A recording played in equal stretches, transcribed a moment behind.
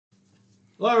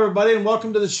Hello, everybody, and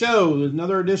welcome to the show.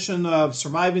 Another edition of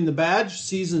Surviving the Badge,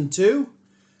 Season 2.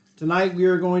 Tonight we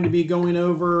are going to be going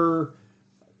over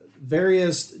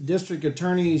various district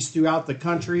attorneys throughout the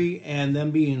country and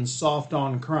them being soft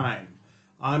on crime.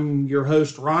 I'm your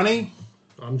host, Ronnie.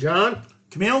 I'm John.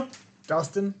 Camille.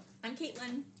 Dustin. I'm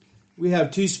Caitlin. We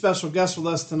have two special guests with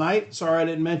us tonight. Sorry I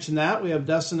didn't mention that. We have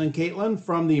Dustin and Caitlin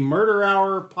from the Murder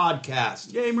Hour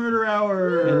podcast. Yay, Murder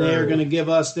Hour! And they are going to give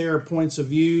us their points of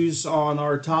views on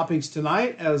our topics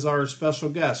tonight as our special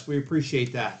guests. We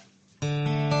appreciate that.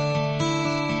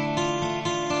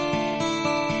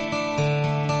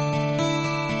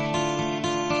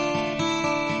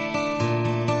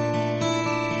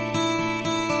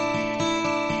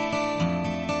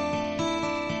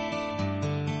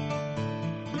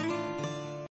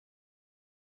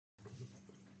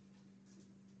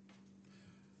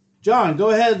 John, go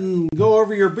ahead and go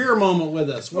over your beer moment with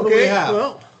us. What do we have?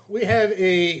 Well, we have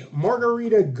a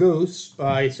Margarita Goose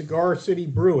by Cigar City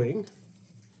Brewing.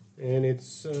 And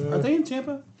it's... Are they in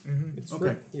Tampa? Mm-hmm. It's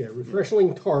okay.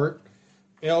 refreshing tart,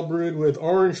 ale brewed with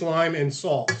orange, lime, and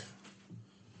salt.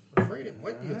 I'm afraid it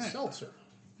might be a seltzer.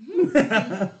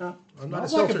 I'm not a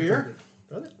seltzer like a beer. drinker.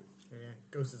 Does it? Yeah,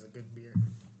 Ghost is a good beer.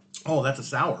 Oh, that's a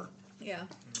sour. Yeah,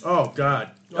 Oh, God.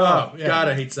 Oh, yeah. God,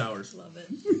 I hate sours. love it.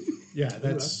 Yeah,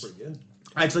 That's pretty good.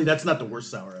 Actually, that's not the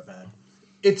worst sour I've had.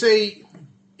 It's a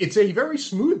very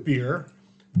smooth beer,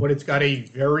 but it's got a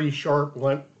very sharp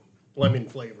lemon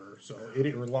flavor. So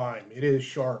or lime. It is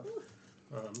sharp,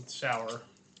 sour.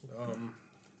 I'm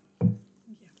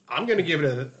going to give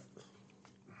it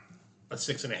a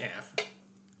 6.5.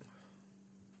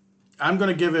 I'm going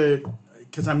to give it,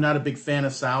 because I'm not a big fan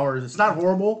of sours. It's not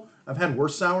horrible. I've had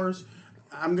worse sours.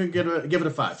 I'm going to give it a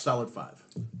 5, solid 5.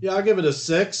 Yeah, I'll give it a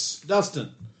 6.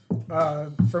 Dustin.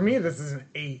 For me, this is an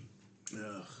 8.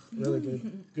 Ugh. Really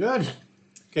good. Good.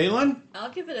 Caitlin?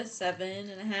 I'll give it a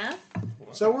 7.5.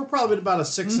 So we're probably at about a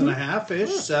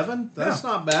 6.5-ish, 7. That's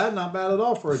not bad. Not bad at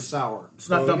all for a sour. It's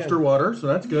not dumpster water, so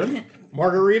that's good.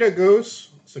 Margarita Goose,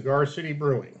 Cigar City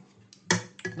Brewing.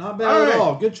 Not bad at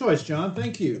all. Good choice, John.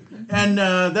 Thank you. And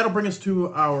that'll bring us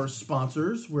to our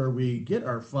sponsors, where we get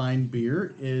our fine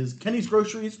beer, is Kenny's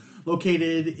Groceries,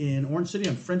 located in Orange City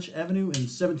on French Avenue in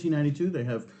 1792. They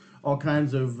have all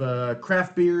kinds of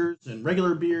craft beers and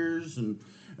regular beers and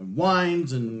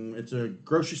wines, and it's a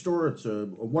grocery store. It's a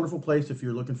wonderful place if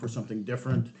you're looking for something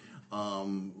different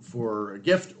for a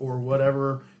gift or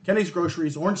whatever. Kenny's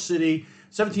Groceries, Orange City,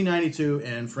 1792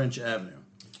 and French Avenue.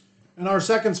 And our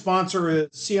second sponsor is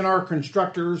CNR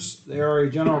Constructors. They are a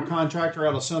general contractor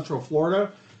out of Central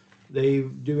Florida. They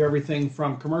do everything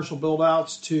from commercial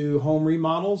build-outs to home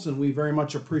remodels, and we very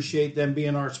much appreciate them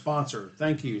being our sponsor.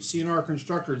 Thank you. CNR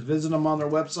Constructors. Visit them on their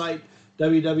website,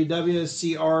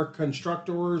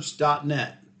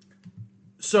 www.crconstructors.net.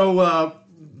 So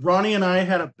Ronnie and I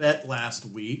had a bet last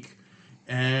week,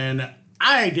 and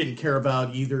I didn't care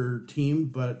about either team,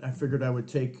 but I figured I would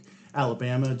take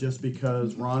Alabama just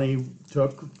because Ronnie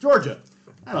took Georgia.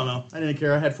 I don't know. I didn't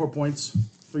care. I had 4 points,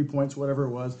 3 points, whatever it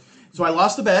was. So I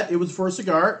lost the bet. It was for a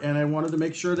cigar, and I wanted to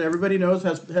make sure that everybody knows,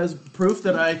 has proof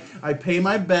that I pay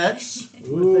my bets.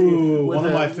 Ooh, one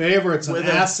of my favorites, an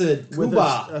acid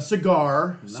Cuba. A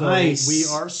cigar. Nice. So we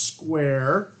are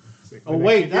square. Oh,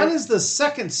 wait, that is the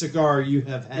second cigar you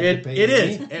have had to pay It me.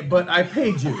 is, but I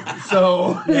paid you.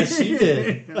 So Yes, you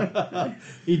did.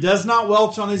 He does not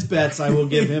welch on his bets. I will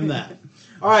give him that.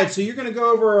 All right, so you're going to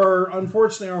go over,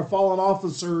 unfortunately, our fallen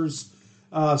officers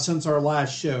since our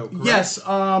last show, correct? Yes.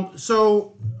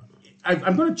 So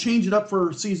I'm going to change it up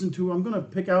for season 2. I'm going to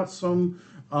pick out some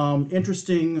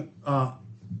interesting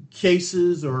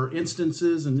cases or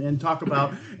instances and talk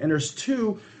about. And there's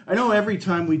 2. I know every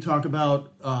time we talk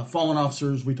about fallen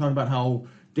officers, we talk about how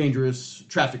dangerous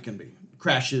traffic can be.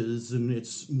 Crashes, and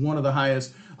it's one of the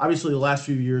highest. Obviously, the last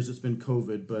few years it's been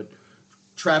COVID, but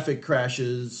traffic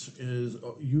crashes is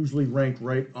usually ranked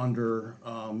right under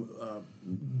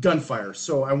gunfire.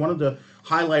 So I wanted to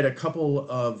highlight a couple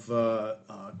of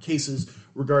cases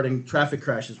regarding traffic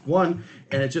crashes. One,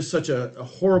 and it's just such a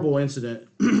horrible incident.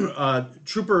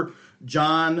 Trooper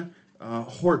John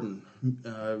Horton,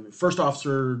 first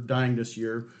officer dying this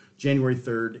year, January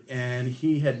 3rd, and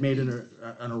he had made an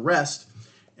arrest,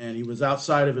 and he was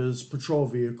outside of his patrol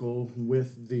vehicle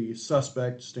with the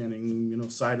suspect standing,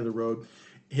 side of the road.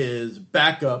 His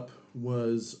backup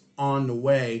was on the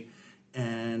way,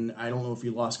 and I don't know if he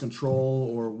lost control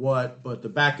or what, but the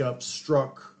backup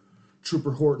struck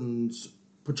Trooper Horton's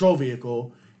patrol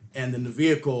vehicle, and then the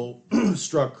vehicle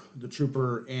struck the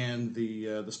trooper and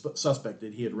the suspect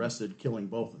that he had arrested, killing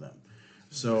both of them.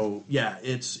 So yeah,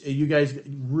 you guys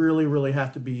really, really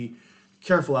have to be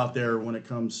careful out there when it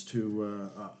comes to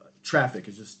traffic.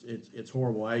 It's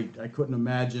horrible. I couldn't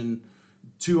imagine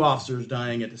 2 officers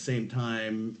dying at the same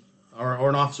time, or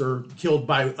an officer killed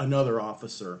by another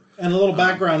officer. And a little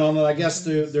background on it, I guess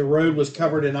the road was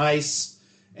covered in ice,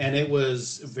 and it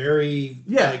was very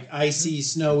icy,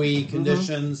 snowy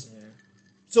conditions.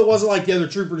 So it wasn't like the other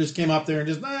trooper just came up there and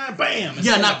just bam.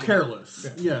 Yeah, not careless.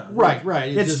 Yeah, Right.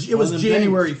 It was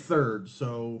January 3rd,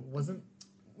 so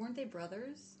Weren't they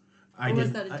brothers? I Or was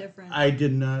did. that a different I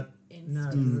did not. No,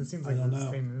 instance? it seems like don't the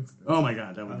know. same instance. Oh my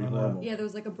God, that would be horrible. Yeah, there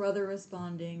was like a brother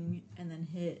responding and then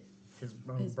hit His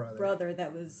own his brother. brother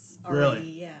that was already,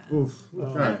 Really? yeah. Oof. Oh,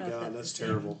 All my right. God, that's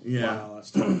terrible. Yeah. Wow,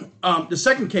 that's terrible. The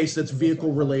second case that's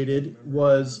vehicle related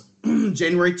was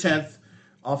January 10th.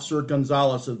 Officer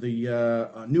Gonzalez of the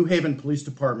New Haven Police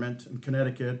Department in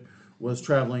Connecticut was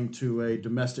traveling to a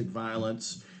domestic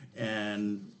violence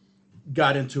and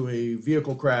got into a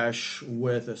vehicle crash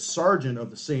with a sergeant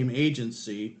of the same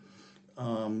agency.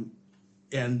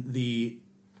 And the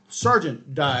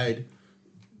sergeant died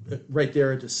right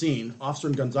there at the scene. Officer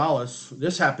Gonzalez,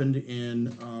 this happened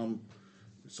in,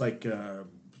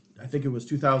 I think it was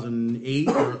 2008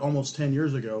 or almost 10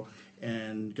 years ago.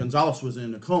 And Gonzalez was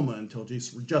in a coma until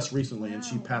just recently, and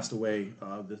she passed away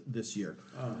this year.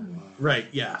 Oh, wow. Right,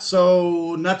 yeah.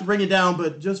 So not to bring it down,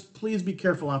 but just please be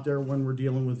careful out there when we're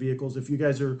dealing with vehicles. If you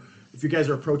guys are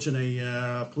approaching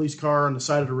a police car on the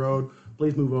side of the road,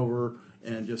 please move over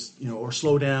and just or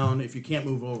slow down. If you can't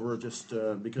move over, just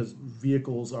because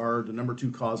vehicles are the number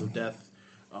 2 cause of death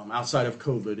outside of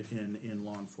COVID in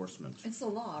law enforcement. It's the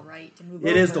law, right? To move It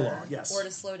over. is the law, yes. Or to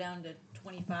slow down to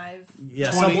 25.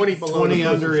 Yes. 20 below the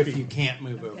under cruising if speed. you can't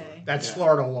move over. Okay. That's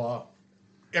Florida law.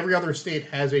 Every other state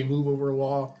has a move over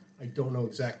law. I don't know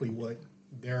exactly what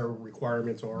their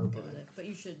requirements are, but But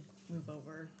you should move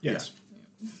over. yes.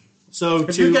 So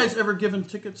Have you guys ever given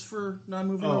tickets for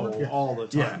non-moving over? all the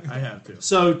time. Yeah, I have too.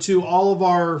 So to all of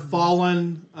our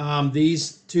fallen,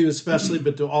 these 2 especially,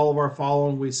 but to all of our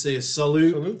fallen, we say a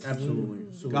salute. Salute.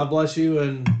 Absolutely. God bless you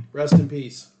and rest in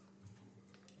peace.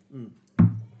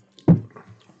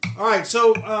 All right,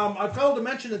 so I failed to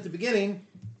mention at the beginning,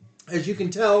 as you can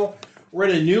tell, we're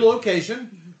at a new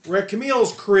location. We're at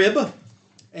Camille's crib,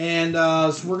 and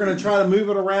so we're going to try to move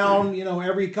it around,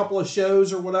 every couple of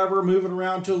shows or whatever, move it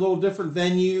around to a little different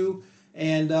venue.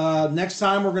 And next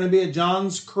time we're going to be at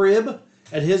John's crib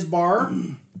at his bar.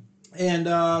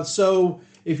 And so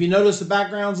if you notice the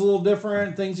background's a little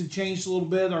different, things have changed a little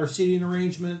bit, our seating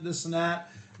arrangement, this and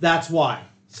that, that's why.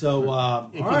 So, all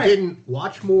If you right. didn't,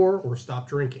 watch more or stop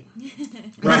drinking.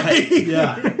 Right,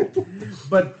 yeah.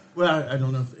 But I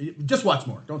don't know. Just watch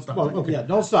more. Don't stop. Well, drinking. okay. Yeah,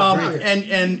 don't stop drinking.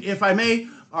 And if I may,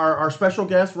 our special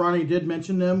guest, Ronnie did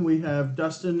mention them. We have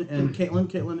Dustin and Caitlin.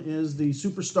 Caitlin is the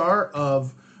superstar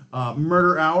of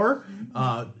Murder Hour.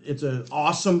 It's an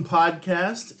awesome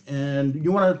podcast. And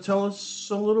you want to tell us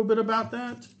a little bit about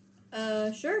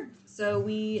that? Sure. So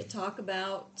we talk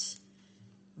about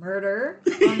murder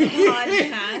on the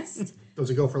podcast. Does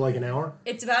it go for like an hour?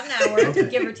 It's about an hour,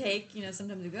 give or take.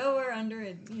 Sometimes we go or under,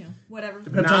 and whatever.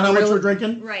 Depends Not on how much really- we're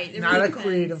drinking. Right. It Not really a depends.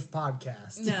 creative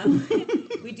podcast.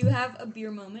 No. We do have a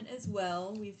beer moment as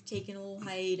well. We've taken a little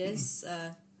hiatus.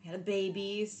 We had a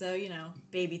baby, so,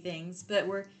 baby things. But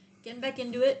we're getting back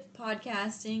into it,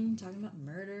 podcasting, talking about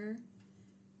murder,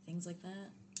 things like that.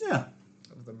 Yeah.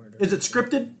 Of the murder. Is it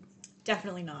scripted?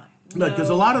 Definitely not. Because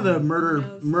a lot of the murder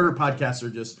No. podcasts are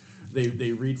just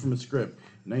they read from a script.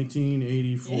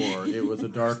 1984. It was a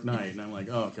dark night, and I'm like,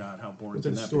 oh god, how boring Was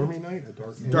can it that stormy night? A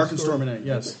dark be? Dark and stormy night.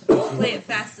 Yes. Play it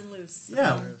fast and loose.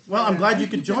 Yeah. Well, I'm glad you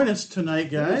could join us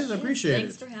tonight, guys. I appreciate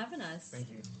Thanks it. for having us.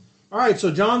 Thank you. All right,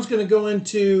 so John's going to go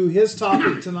into his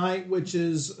topic tonight, which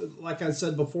is, like I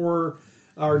said before,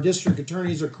 our district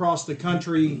attorneys across the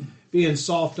country being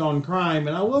soft on crime.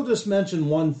 And I will just mention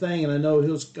one thing, and I know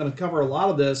he's going to cover a lot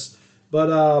of this, but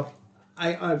a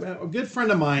good friend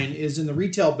of mine is in the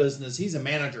retail business. He's a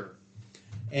manager.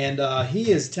 And he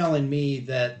is telling me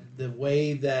that the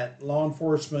way that law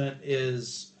enforcement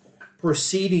is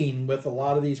proceeding with a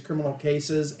lot of these criminal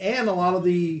cases and a lot of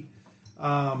the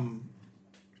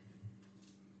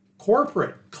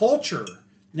corporate culture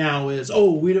now is,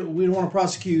 we don't want to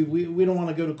prosecute, we don't want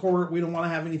to go to court, we don't want to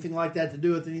have anything like that to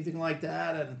do with anything like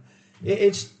that. And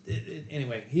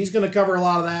anyway, he's going to cover a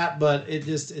lot of that, but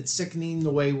it's sickening the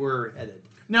way we're headed.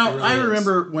 Now, It really I is.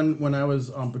 remember when I was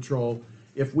on patrol,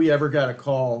 if we ever got a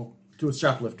call to a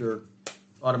shoplifter,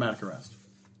 automatic arrest.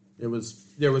 There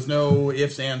was no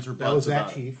ifs, ands, or buts That was about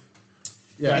that it. chief.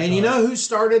 Yeah. And you know who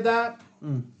started that?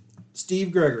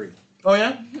 Steve Gregory. Oh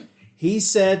yeah. He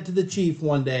said to the chief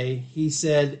one day, he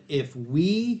said, if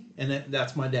we, and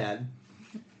that's my dad,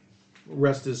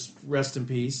 rest in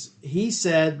peace. He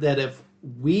said that if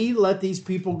we let these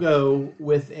people go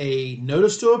with a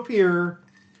notice to appear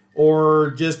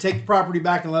or just take the property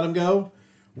back and let them go,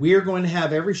 we are going to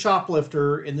have every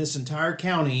shoplifter in this entire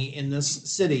county, in this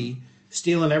city,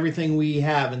 stealing everything we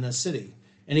have in this city.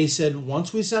 And he said,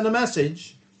 once we send a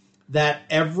message that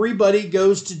everybody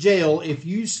goes to jail, if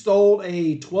you stole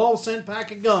a 12-cent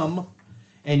pack of gum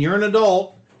and you're an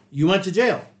adult, you went to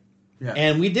jail. Yeah.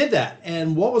 And we did that.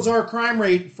 And what was our crime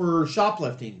rate for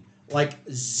shoplifting? Like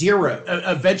 0.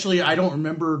 Eventually, I don't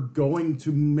remember going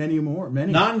to many.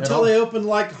 Not until they opened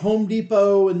like Home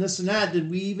Depot and this and that did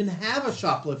we even have a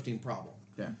shoplifting problem.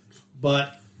 Yeah.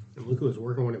 But And look who was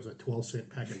working when it was a 12-cent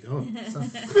pack of gum.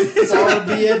 far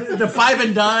be it, The 5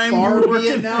 and dime. far be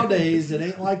it nowadays, it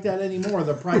ain't like that anymore.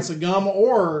 The price of gum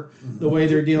or the way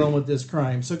they're dealing with this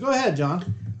crime. So go ahead,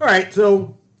 John. All right,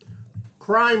 so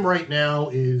crime right now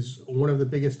is one of the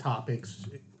biggest topics.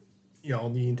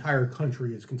 The entire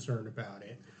country is concerned about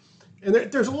it. And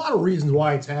there's a lot of reasons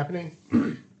why it's happening.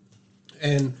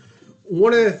 And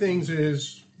one of the things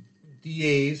is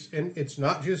DAs, and it's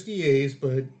not just DAs,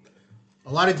 but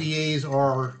a lot of DAs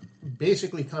are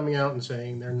basically coming out and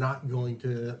saying they're not going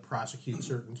to prosecute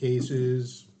certain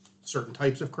cases, certain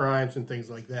types of crimes, and things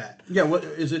like that. Yeah, what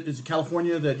is it? Is it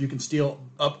California that you can steal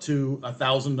up to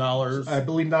 $1,000? I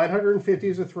believe 950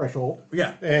 is a threshold.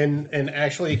 Yeah. And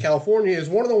actually, California is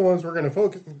one of the ones we're going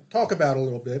to talk about a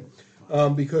little bit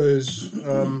because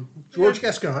George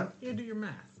Gascon. You do your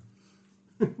math.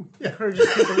 Yeah.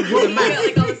 Encourages people to do You the math. got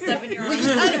like all the stuff in your arm.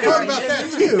 Talk about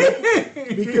that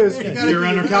too, because you got You're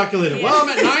under calculator. Well, I'm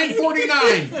at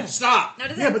 949. Stop. Now,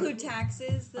 does that include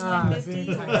taxes? The Ah, 950?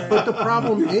 being But the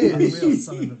problem is, real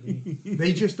son of a bee.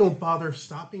 they just don't bother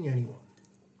stopping anyone.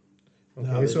 Okay,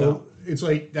 No, they so don't. it's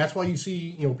like that's why you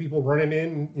see people running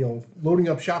in, loading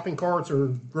up shopping carts or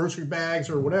grocery bags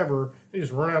or whatever. They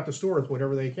just run out the stores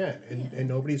whatever they can, and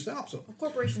nobody stops them. Well,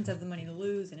 corporations have the money to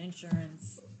lose and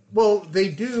insurance. Well, they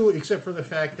do, except for the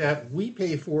fact that we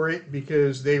pay for it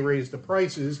because they raise the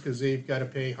prices because they've got to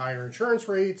pay higher insurance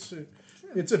rates.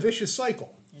 It's a vicious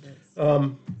cycle. It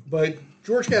is. But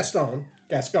George Gascon,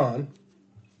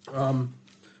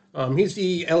 he's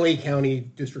the L.A. County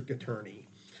District Attorney.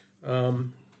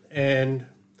 And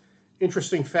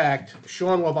interesting fact,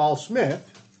 Sean Laval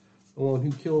Smith, the one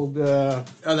who killed,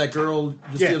 that girl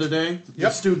just Yeah. the other day? The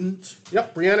Yep. student?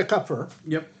 Brianna Kupfer.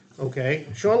 Yep. Okay,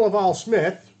 Sean Laval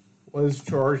Smith was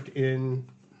charged in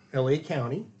L.A.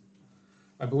 County,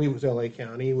 I believe it was L.A.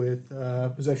 County, with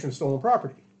possession of stolen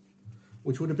property,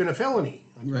 which would have been a felony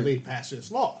until Right. they passed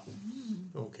this law.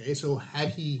 Okay, so had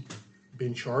he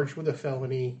been charged with a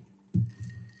felony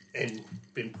and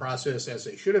been processed as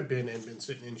they should have been and been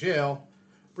sitting in jail,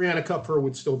 Brianna Kupfer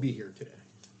would still be here today.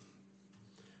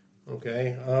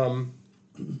 Okay,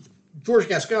 George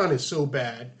Gascon is so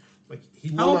bad. Like he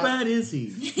will How not, bad is he?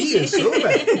 He is so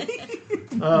bad.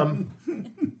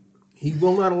 He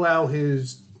will not allow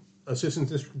his assistant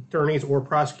district attorneys or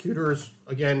prosecutors.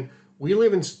 Again, we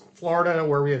live in Florida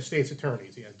where we have state's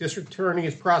attorneys. You have district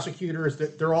attorneys, prosecutors.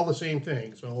 They're all the same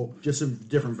thing. So, Just a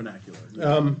different vernacular.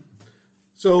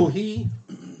 so he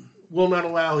will not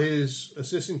allow his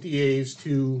assistant DAs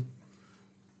to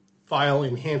file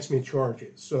enhancement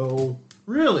charges. So,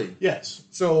 Really? yes.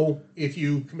 So if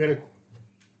you commit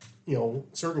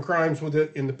certain crimes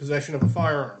in the possession of a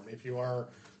firearm, if you are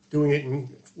doing it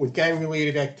with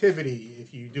gang-related activity,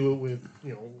 if you do it with,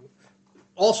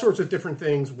 all sorts of different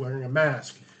things, wearing a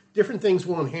mask, different things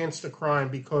will enhance the crime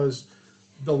because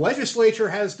the legislature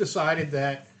has decided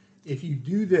that if you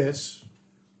do this,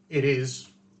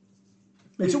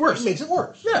 Makes it worse. It makes it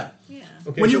worse. Yeah. Yeah.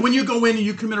 Okay, When so- you go in and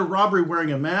you commit a robbery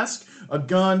wearing a mask, a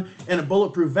gun, and a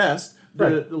bulletproof vest,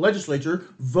 Right. the legislature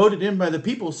voted in by the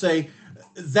people say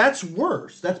that's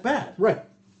worse. That's bad. Right.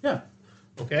 Yeah.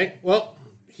 Okay, well,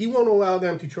 he won't allow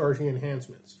them to charge the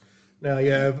enhancements. Now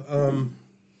you have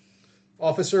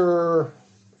Officer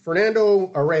Fernando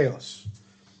Arreos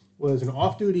was an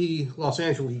off-duty Los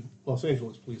Angeles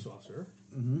police officer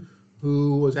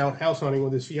who was out house hunting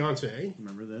with his fiancee,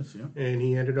 Remember this? Yeah. and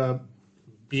he ended up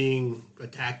being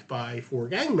attacked by 4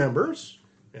 gang members,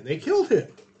 and they killed him.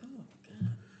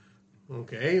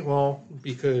 Okay, well,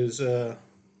 because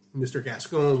Mr.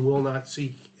 Gascon will not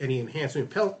seek any enhancement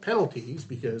penalties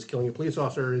because killing a police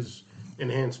officer is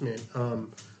enhancement.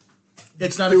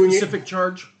 It's not a Doing it- specific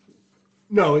charge.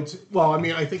 No,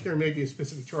 I think there may be a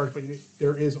specific charge, but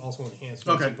there is also enhancements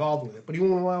Okay. involved with it. But he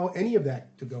won't allow any of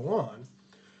that to go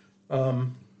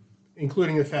on,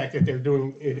 including the fact that they're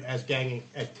doing it as gang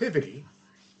activity,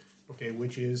 okay,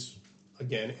 which is,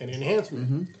 again, an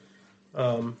enhancement.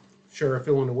 Sheriff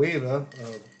Villanueva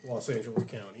of Los Angeles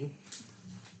County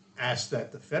asked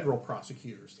that the federal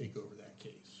prosecutors take over that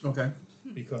case Okay.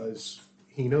 because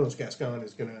he knows Gascon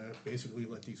is going to basically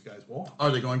let these guys walk.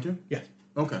 Are they going to? Yeah,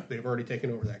 Okay. they've already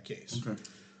taken over that case.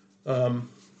 Okay.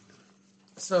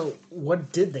 So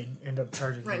what did they end up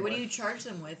charging? Right. him What do with? you charge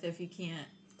them with if you can't?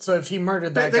 So if he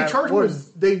murdered that They guy, charged him what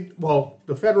with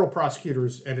the federal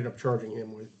prosecutors ended up charging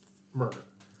him with murder.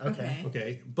 Okay.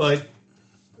 Okay, but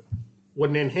what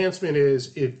an enhancement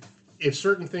is, if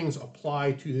certain things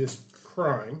apply to this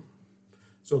crime,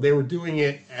 so they were doing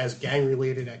it as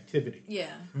gang-related activity,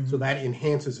 Yeah. so that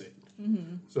enhances it.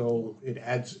 So it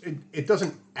adds. It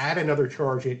doesn't add another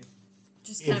charge. It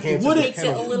Just kind Enhances of the makes it a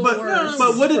penalty. little But- worse.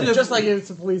 but what did it- Just like if it's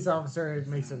a police officer, it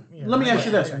makes it. You know, Let me ask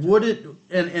you this: yeah. would it?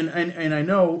 And I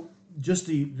know just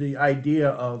the idea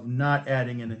of not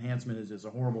adding an enhancement is a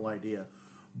horrible idea,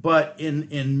 but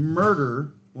in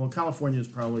murder, well, California is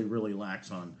probably really lax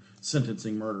on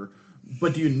sentencing murder.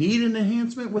 But do you need an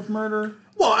enhancement with murder?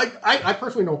 well, I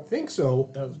personally don't think so.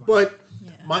 That was my- But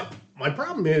Yeah. my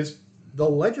problem is the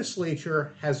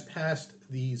legislature has passed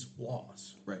these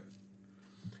laws. Right.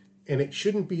 And it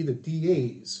shouldn't be the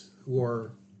DAs who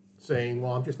are saying,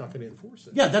 "Well, I'm just not going to enforce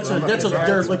it." Yeah, that's Or, a "I'm not that's a gonna-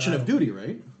 dereliction of duty,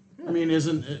 right? I mean,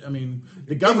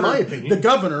 the governor? my opinion. The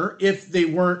governor, if they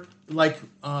weren't like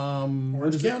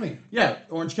Orange County. Yeah,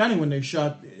 Orange County when they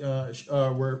shot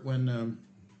when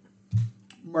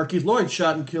Marquise Lloyd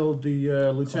shot and killed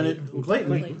the Lieutenant Clayton.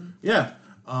 Clayton. Yeah,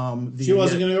 She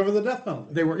wasn't going to go over the death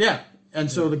penalty. They were and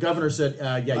so the governor said,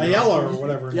 "Yeah, you're Ayala off. or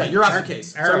whatever. Yeah, you're off the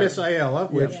case." Aramis Ayala,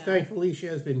 which Yeah. thankfully she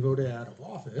has been voted out of I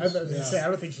was office. about to say, I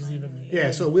don't think she's even.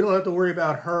 Yeah, so we don't have to worry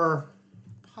about her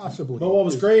possibly. But what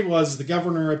was great was the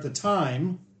governor at the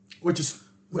time. Which is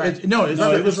that- it was No,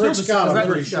 it was still Rick the- Scott, was I'm that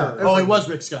pretty Rick Scott? sure. Oh, it was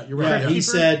Rick Scott. You're Yeah, right. he Yeah.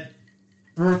 said,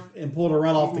 and pulled her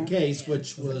right off the case,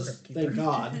 which was thank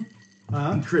God.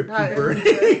 Huh? Crypt Uh, keeper.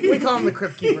 we call him the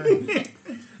Crypt Keeper.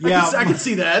 Yeah, I can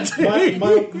see that.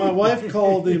 my wife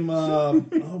called him.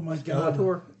 Oh my God.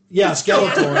 Skeletor? Yeah,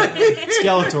 Skeletor.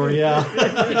 Skeletor.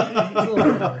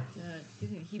 Yeah.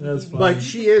 That's But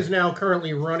she is now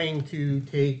currently running to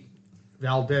take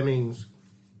Val Deming's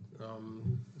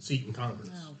seat in Congress.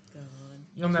 Oh God.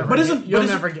 You'll never, But isn't- you'll but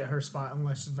isn't- never get her spot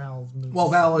unless Val moves. Well,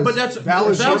 Val is. But that's Val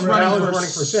is Val's running for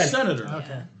Senate. senator.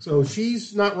 Okay. So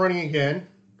she's not running again.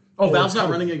 Oh, Val's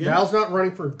not running again. Val's not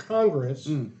running for Congress.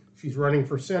 She's running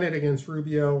for Senate against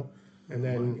Rubio, and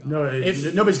then No,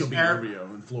 If- nobody's gonna beat Eric- Rubio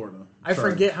in Florida. I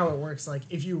Sorry. forget how it works. Like,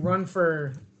 if you run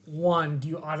for one, do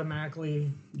you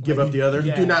automatically Give up the other.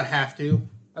 Yeah. do not have to.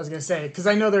 I was gonna say because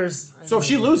I know there's. So if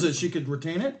she loses, she could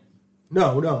retain it.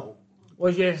 No.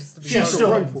 well, she has to be She has to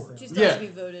voted run in, for it. She still has to Yeah.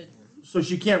 be voted. So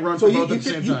she can't run So for you, both you, at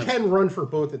the can, same you time. can run for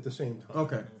both at the same time.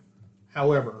 Okay.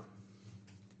 However,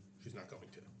 she's not going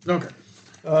to. Okay.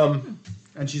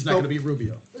 And she's not going to beat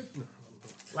Rubio.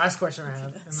 Last question I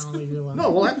have, and then I'll leave you alone. No,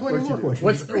 we'll have plenty more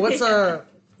questions. What's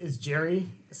is Jerry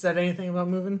said anything about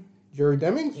moving? Jerry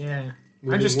Deming? Yeah.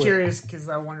 Moving I'm just where? curious because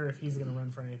I wonder if he's gonna run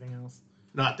for anything else.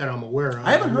 Not that I'm aware of.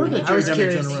 I haven't heard that I Jerry was Deming's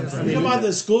curious. going to run for I You mean, talking anything. about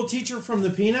the school teacher from the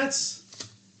Peanuts?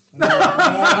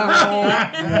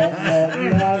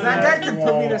 That guy can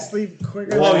put me to sleep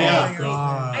quicker. Oh, than yeah. anything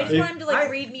else. I just want him to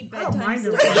read me I don't bedtime mind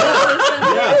him.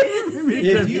 stories.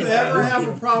 If you ever have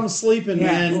a problem sleeping,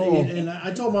 Yeah. man, and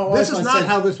I told my wife, This is I not said,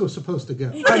 how this was supposed to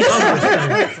go.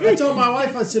 I told my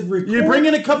wife, I said, record. You bring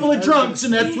in a couple of drunks,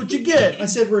 and that's what you get. I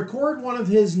said, record one of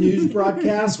his news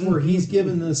broadcasts where he's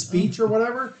giving the speech or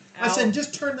whatever. I Out. said,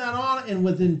 just turn that on, and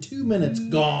within 2 minutes,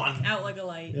 gone. Out like a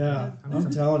light. Yeah, I'm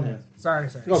telling you, Sorry.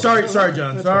 Sorry, John. Sorry,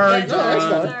 Yeah, No, that's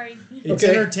John. fine. Sorry. it's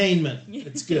Okay. entertainment.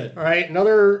 It's good. All right,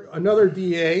 another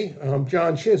DA,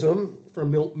 John Chisholm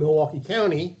from Milwaukee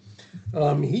County,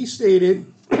 he stated,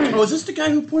 Oh, is this the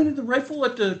guy who pointed the rifle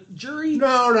at the jury?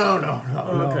 no,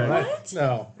 Okay. What?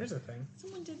 no. There's a thing.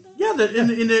 Someone did that? Yeah,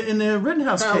 in the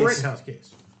Rittenhouse Kyle case. Rittenhouse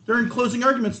case. During closing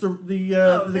arguments, the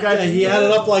guy Yeah, he had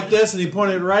it up like this, and he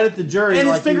pointed right at the jury. and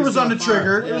his like he finger was on the gonna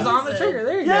fire. trigger. It was on the trigger.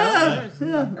 There you Yeah, go.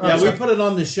 yeah. Yeah, we put it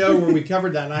on the show where we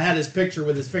covered that, and I had his picture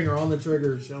with his finger on the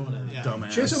trigger showing it. Yeah.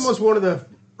 Dumbass. Chisholm was one of the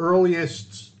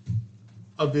earliest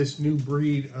of this new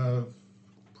breed of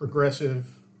progressive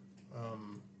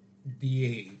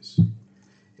DAs.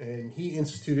 And he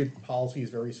instituted policies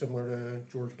very similar to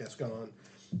George Gascon.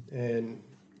 And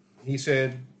he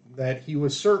said that he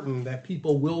was certain that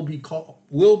people will be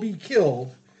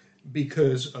killed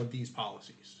because of these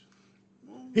policies.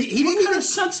 He What didn't kind even of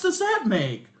sense does that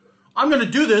make? I'm going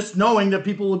to do this knowing that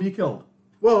people will be killed.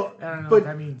 well, I don't know but what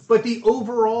that means. but the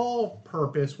overall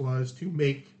purpose was to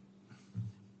make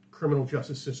criminal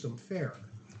justice system fair.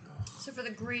 So for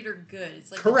the greater good, it's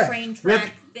like Correct. a train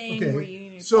track thing okay. where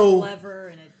you So- pull a lever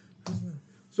and it.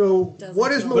 So Doesn't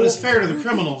what is feel- But it's fair to the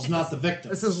criminals, not the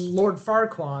victims. This is Lord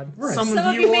Farquaad. Right. Some Some of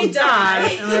of you you will may die, die.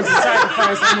 and there's a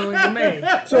sacrifice I'm willing to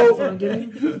make. So- what I'm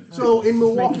getting? So in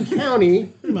Milwaukee County,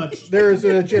 Pretty much. there's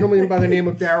a gentleman by the name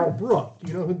of Darrell Brook.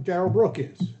 Do you know who Darrell Brook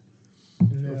is?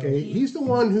 Okay, he's the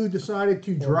one who decided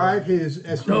to drive his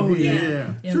SUV Oh,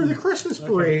 yeah. through the Christmas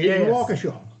parade in yes.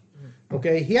 Waukesha.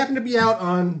 Okay, he happened to be out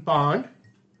on bond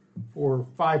for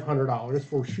 $500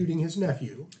 for shooting his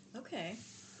nephew, Okay.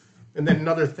 and then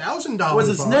another $1,000. Was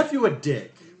his bond. nephew a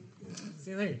dick?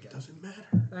 See, there you go. Doesn't matter.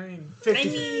 I mean, I 50.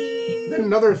 mean, Then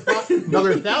another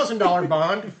 $1,000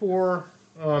 bond for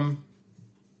felony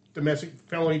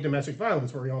domestic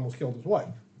violence, where he almost killed his wife.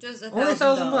 just Only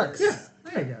 $1,000. Yeah.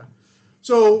 There you go.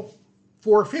 So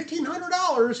for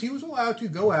 $1,500, he was allowed to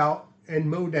go out and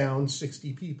mow down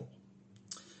 60 people.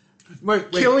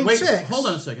 Wait, Killing six. Hold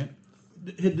on a second.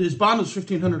 His bond was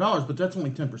 $1,500, but that's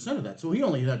only 10% of that, so he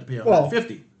only had to pay Well,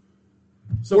 $150.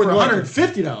 So more for than likely.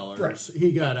 $150, Right.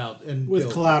 he got out and With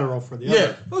killed. collateral for the Yeah.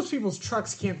 other. Most people's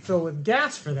trucks can't fill with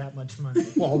gas for that much money.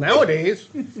 Well, nowadays,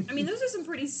 I mean, those are some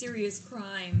pretty serious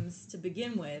crimes to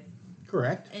begin with,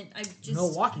 correct. and I just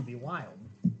Milwaukee be wild.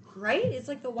 right. It's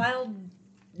like the wild,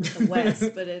 not the West,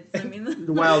 but it's. I mean,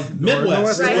 The wild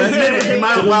Midwest. Right.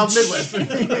 Wild Midwest.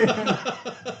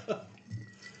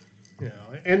 You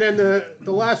know, and then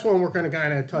the last one we're going to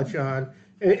kind of touch on,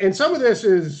 and some of this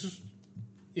is,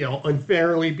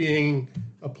 unfairly being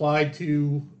applied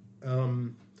to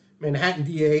Manhattan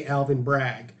DA Alvin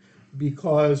Bragg,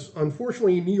 because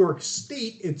unfortunately New York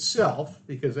State itself,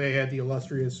 because they had the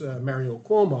illustrious Mario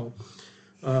Cuomo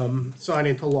sign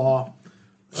into law,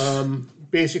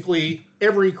 basically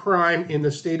every crime in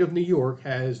the state of New York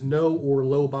has no or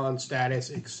low bond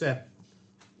status except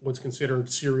what's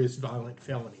considered serious violent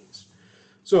felonies.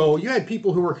 So you had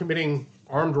people who were committing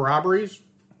armed robberies,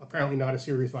 apparently not a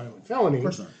serious violent felony. Of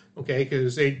course not. Okay,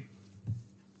 because they'd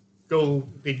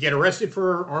get arrested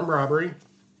for armed robbery,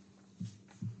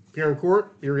 appear in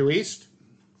court, be released,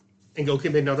 and go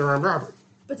commit another armed robbery.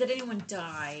 but did anyone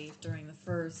die during the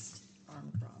first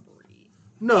armed robbery?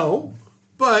 No,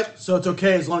 but So it's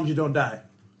okay as long as you don't die.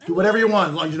 Do whatever you want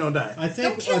as long as you don't die. I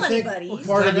think, Don't kill I think anybody.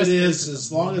 part of it is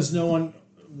as long as no one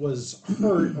was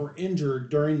hurt or injured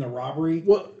during the robbery,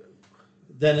 well,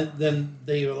 then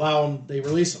they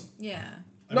release them. Yeah.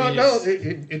 I mean,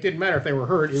 it didn't matter if they were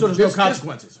hurt. So there's no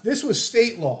consequences. This was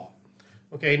state law.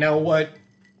 Okay, now what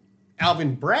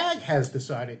Alvin Bragg has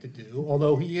decided to do,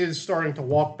 although he is starting to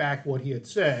walk back what he had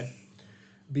said,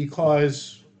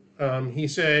 because he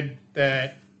said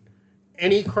that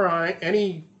any crime,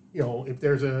 if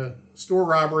there's a store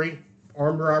robbery,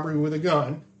 armed robbery with a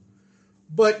gun,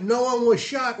 but no one was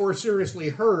shot or seriously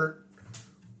hurt,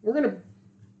 we're going to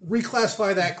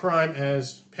reclassify that crime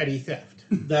as petty theft.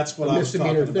 That's what A I was talking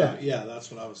misdemeanor about. theft. Yeah,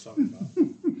 that's what I was talking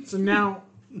about. So now,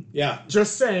 Yeah.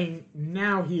 just saying,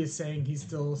 now he is saying he's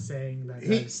still saying that.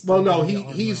 He's still now gonna be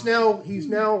just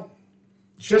armed.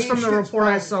 Just from changed the it. report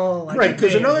I saw, like Right, a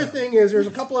because day another ago. thing is there's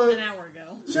a couple An of hour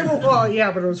ago. Well,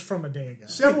 yeah, but it was from a day ago.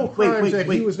 several Wait, crimes that he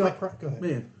wait, was not. wait. Go ahead.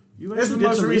 Man, you This is the actually did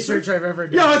most some research I've ever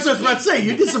done. Yeah, that's what I was about to say.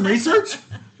 You did some research?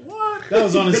 What? That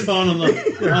was on his phone on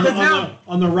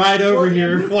the ride over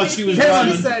here while she was He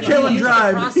driving. said Kill he and used to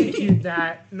drive. prosecute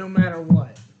that no matter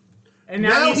what. And now,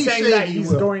 Now he's he's saying saying that he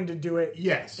he's will. going to do it.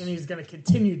 Yes. And he's going to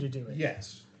continue to do it.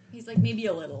 Yes. He's like maybe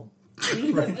a little.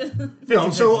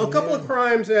 So a couple of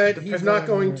crimes that he's Depends not on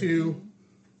going the- to,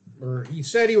 or he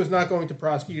said he was not going to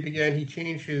prosecute again. He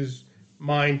changed his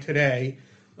mind today.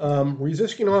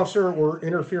 Resisting an officer or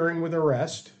interfering with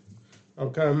arrest,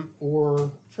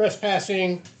 or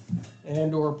trespassing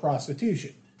and or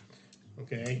prostitution.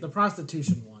 Okay. The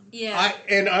prostitution one. Yeah.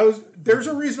 There's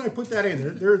a reason I put that in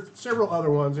there. There's several other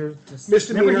ones. There's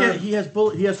Remember, misdemeanor.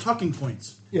 he has talking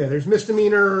points. Yeah, there's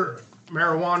misdemeanor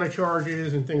marijuana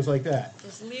charges and things like that.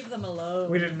 Just leave them alone.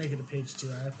 We didn't make it to page 2.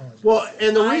 I apologize. Well,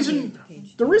 and I mean,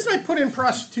 page the reason I put in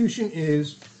prostitution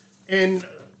is, and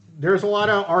there's a lot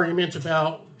of arguments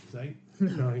about.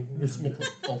 No, it's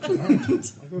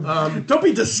Don't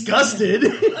be disgusted.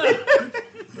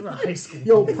 We're a high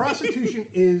school. prostitution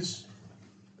is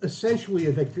essentially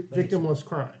a victimless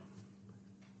crime.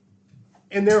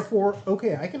 And therefore,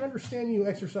 okay, I can understand you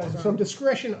exercising some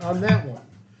discretion on that one.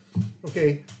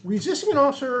 Okay, resisting an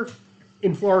officer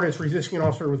in Florida is resisting an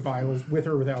officer with violence, with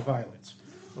or without violence.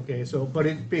 Okay, but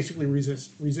it basically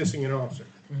resisting an officer.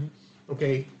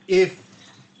 Okay, if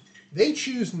they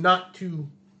choose not to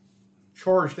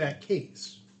charge that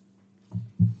case,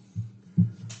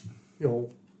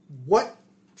 what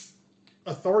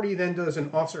authority then does an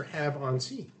officer have on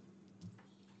scene?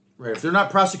 Right. If they're not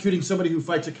prosecuting somebody who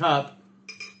fights a cop,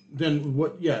 then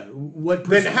what? Yeah. What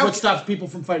stops people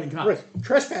from fighting cops? Right.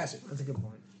 Trespassing. That's a good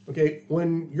point. Okay,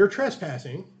 when you're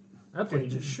trespassing, That's why you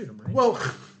just shoot them, right?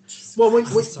 well,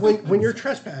 when you're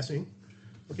trespassing,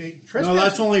 okay, No,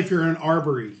 that's only if you're in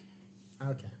Arbery.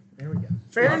 Okay, there we go.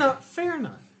 Fair enough.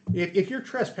 if you're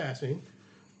trespassing,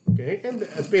 okay, and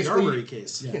that's Robbery basically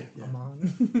case. yeah, Come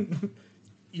on.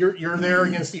 you're there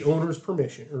against the owner's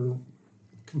permission or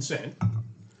consent,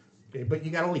 okay, but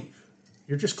you got to leave.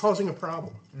 You're just causing a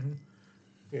problem.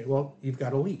 Okay, well, you've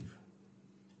got to leave.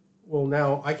 Well,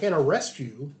 now I can't arrest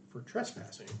you for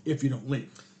trespassing If you don't leave.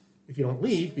 if you don't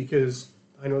leave because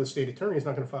I know the state attorney is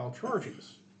not going to file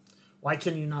charges. Why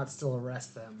can you not still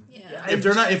arrest them? Yeah. If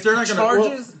they're not going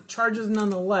to charges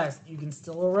nonetheless, you can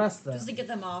still arrest them. Just to get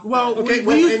them off. Well, Okay,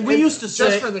 we used to say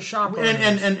just for the shop owners.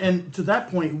 and to that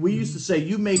point, we used to say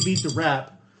you may beat the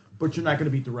rap, but you're not going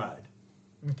to beat the ride.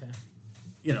 Okay.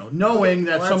 You know, knowing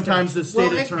that Well, that's sometimes the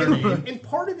state attorney. And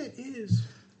part of it is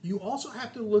you also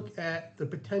have to look at the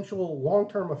potential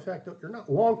long-term effect, or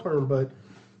not long-term, but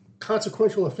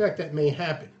consequential effect that may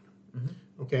happen.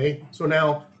 Okay, so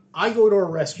now I go to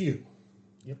arrest you.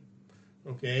 Yep.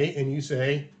 Okay, and you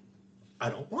say, I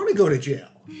don't want to go to jail.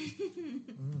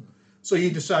 So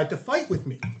you decide to fight with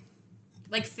me.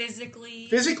 Like physically.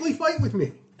 Physically fight with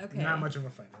me. Okay. Not much of a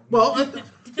fight. Well,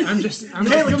 I'm just. I'm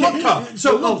you look tough.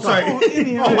 So, sorry.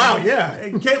 Oh, wow, yeah.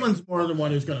 And Caitlin's more the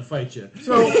one who's going to fight you.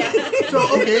 So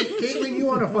okay, Caitlin, you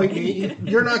want to fight me.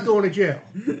 You're not going to jail.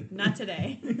 Not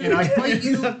today. And I fight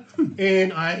you,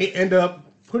 and I end up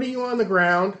putting you on the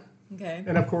ground. Okay.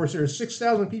 And, of course, there's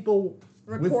 6,000 people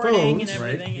with Recording phones. and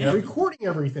everything. right? Yeah. Recording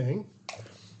everything.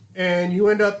 And you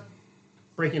end up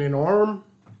breaking an arm,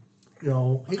 hitting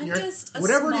I'm your just a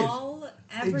whatever small,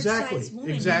 average-sized Exactly,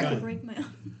 woman. exactly. I can break my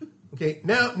arm. it is. Okay,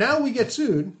 now we get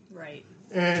sued, Right.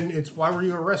 and it's why were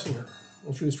you arresting her?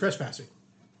 Well, she was trespassing.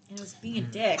 And it was being a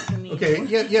dick. I mean. Okay,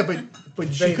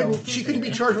 but she couldn't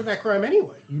be charged with that crime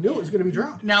anyway. You knew it was going to be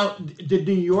dropped. Now, did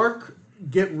New York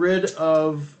get rid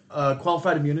of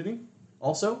qualified immunity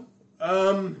also?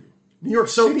 New York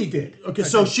City did. Okay,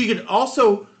 so she could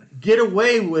also get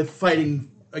away with fighting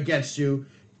against you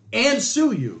and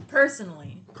sue you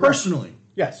Personally. personally.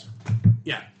 Yes.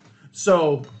 Yeah.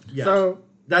 So yeah. So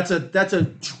that's a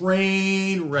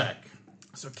train wreck.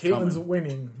 So Caitlin's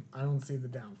winning. I don't see the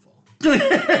downfall.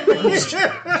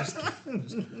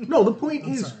 No, the point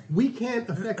is sorry. we can't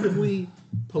effectively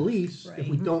police if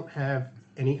we Right. don't have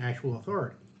any actual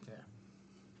authority. Yeah.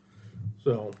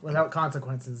 So Without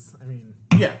consequences, I mean,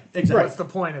 Yeah, exactly. what's the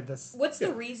point of this? What's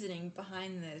the reasoning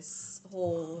behind this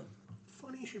whole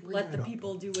funny you should bring let that the up.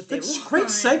 people do what they That's want? great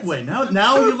segue.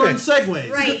 Now you learn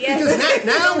segues. Right, yeah. Because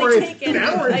now It's we're only taken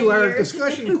now we're a into our year.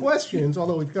 discussion questions,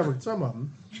 although we've covered some of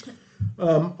them.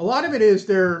 A lot of it is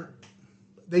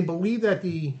they believe that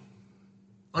the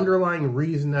underlying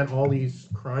reason that all these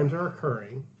crimes are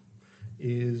occurring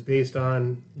is based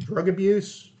on drug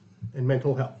abuse and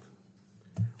mental health,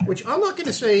 which I'm not going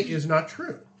to say is not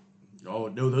true. Oh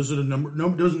no, those are the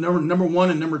number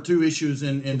one and number two issues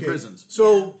in prisons.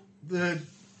 So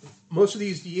most of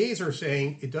these DAs are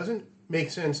saying it doesn't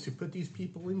make sense to put these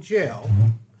people in jail.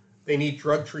 They need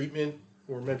drug treatment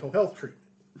or mental health treatment.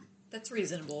 That's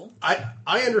reasonable.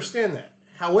 I understand that.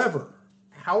 However,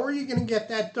 how are you going to get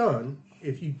that done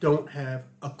if you don't have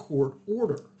a court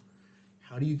order?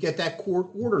 How do you get that court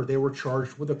order? They were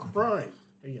charged with a crime.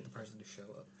 You get the person to show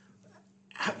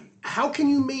up. How can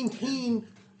you maintain,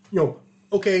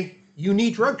 okay, you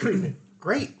need drug treatment.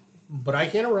 Great. But I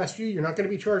can't arrest you. You're not going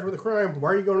to be charged with a crime.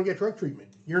 Why are you going to get drug treatment?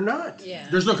 You're not. Yeah.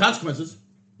 There's no consequences.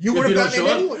 You if would you have don't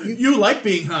gotten show it up. anyway. You like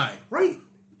being high. Right.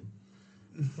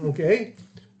 Okay.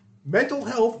 Mental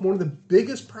health, one of the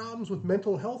biggest problems with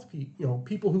mental health,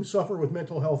 people who suffer with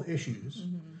mental health issues,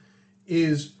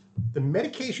 is the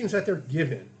medications that they're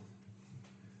given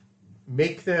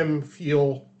make them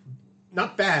feel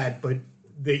not bad, but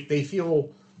they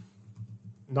feel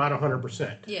not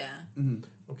 100%. Yeah.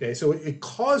 Okay, so it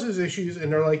causes issues,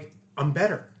 and they're like, I'm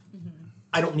better.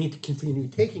 I don't need to continue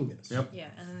taking this. Yep. Yeah.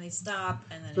 And then they stop,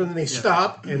 and then. So then they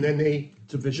stop, and then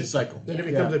It's a vicious cycle. it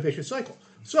becomes a vicious cycle.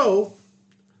 So,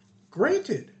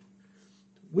 granted,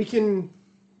 we can,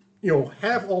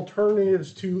 have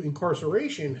alternatives to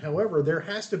incarceration. However, there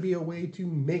has to be a way to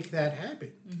make that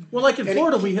happen. Well, like in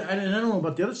Florida, and I don't know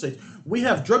about the other states, we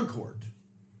have drug court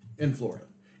in Florida.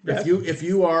 Yes. If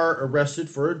you are arrested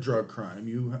for a drug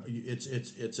crime, it's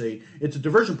a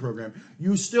diversion program.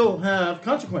 You still have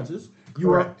consequences. You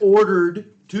Correct. are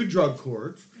ordered to drug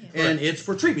court, and it's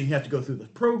for treatment. You have to go through the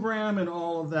program and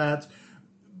all of that,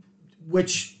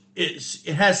 which it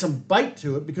has some bite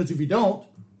to it because if you don't,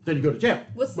 then you go to jail.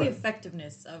 What's the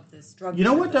effectiveness of this drug? You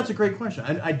know what? treatment? That's a great question.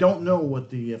 I don't know what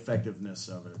the effectiveness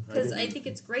of it. Because I think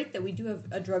it's great that we do have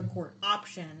a drug court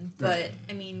option, but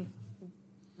I mean,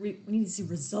 we need to see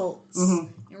results.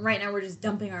 Mm-hmm. And right now, we're just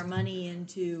dumping our money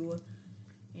into,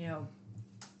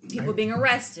 people being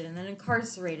arrested and then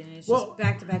incarcerated, and it's just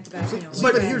back to back to back.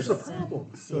 But here's the arrests and-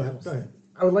 problem. Go ahead.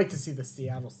 I would like to see the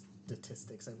Seattle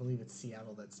statistics. I believe it's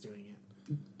Seattle that's doing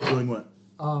it. Doing what?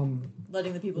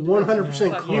 letting the people do 100%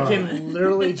 it. You can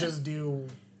literally just do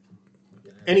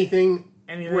anything.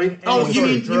 anything. Oh, any you sort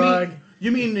of mean drug.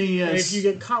 you mean the? And if you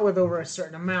get caught with over a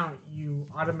certain amount, you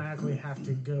automatically have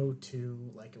to go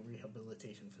to like a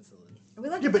rehabilitation facility. Are we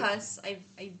allowed to cuss? I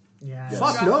Yeah.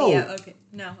 Fuck dropped no. the okay.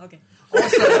 No, okay.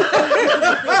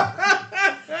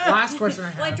 Last question I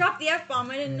have. Well, I dropped the F-bomb.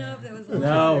 I didn't know if that was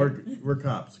no, we're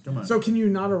cops. Come on. So can you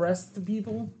not arrest the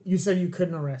people? You said you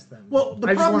couldn't arrest them. Well, the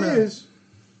I just problem wanna- is,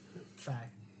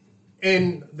 Fact.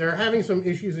 and they're having some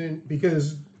issues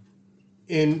because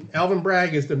in Alvin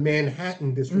Bragg is the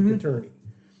Manhattan district attorney.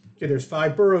 Okay, there's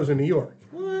 5 boroughs in New York.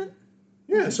 What?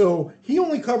 Yeah, so he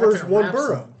only covers Fucking one rap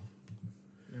borough. song.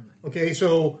 Okay,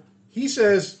 so he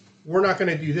says we're not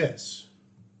going to do this.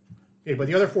 Okay, but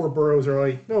the other 4 boroughs are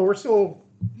like, no, we're still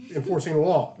enforcing the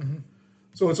law.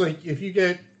 So it's like if you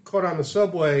get caught on the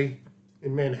subway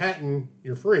in Manhattan,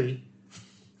 you're free.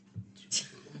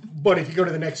 But if you go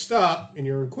to the next stop and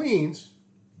you're in Queens,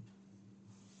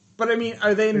 But I mean,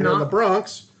 are they and you're in the not?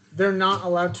 Bronx, They're not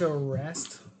allowed to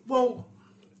arrest. well,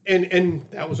 and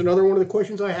that was another one of the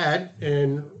questions I had.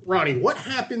 And Ronnie, what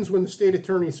happens when the state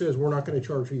attorney says we're not going to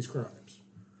charge these crimes?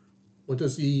 What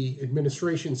does the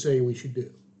administration say we should do?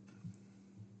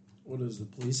 What does the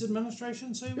police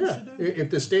administration say we Yeah, should do? if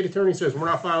the state attorney says we're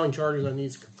not filing charges on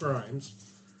these crimes,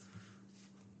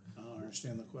 I don't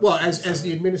understand the question. well, as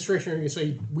the administration, you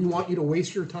say we want you to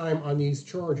waste your time on these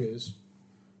charges.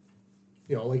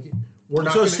 You know, like we're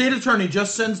not. So gonna, a state attorney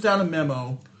just sends down a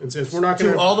memo and says we're not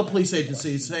going to all the police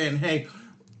agencies saying, "Hey,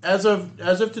 as of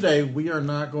today, we are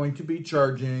not going to be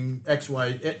charging X,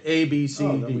 Y, A, B, C,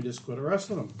 Oh, D." then we just quit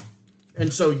arresting them.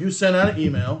 And so you sent out an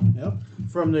email Yep.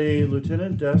 from the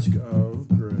lieutenant desk of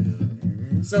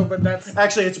Greg. So, but that's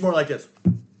Actually, it's more like this.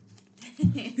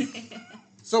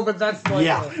 but that's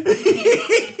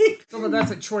like but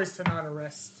that's a choice to not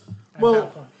arrest. At Well-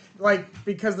 that point. Like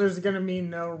because there's going to be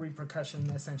no repercussion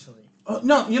essentially.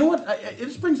 No, you know what? It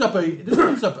just brings up and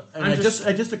I'm I just-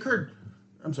 just occurred.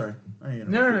 I'm sorry.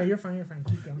 No, you're fine. You're fine.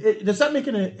 Keep going. Does that make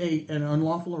it an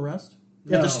unlawful arrest?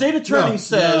 No. If the state attorney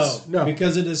says No.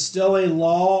 because it is still a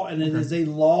law and it is a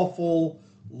lawful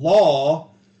law.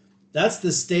 That's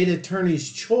the state attorney's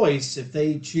choice if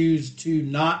they choose to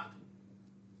not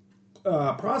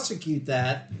prosecute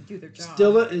that. Do their job.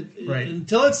 Still, Right.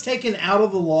 until it's taken out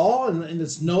of the law and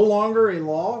it's no longer a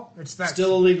law, It's that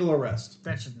still a legal arrest.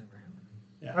 that should never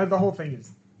happen. Yeah. The whole thing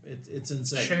is It's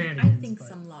insane. shenanigans. I think but-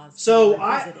 some laws. So should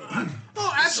be revisited.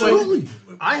 Oh, absolutely.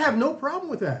 I have no problem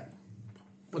with that.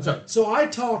 what's up? So I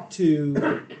talk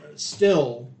to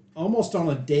still almost on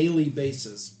a daily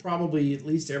basis, probably at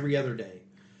least every other day.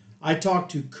 I talk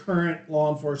to current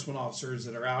law enforcement officers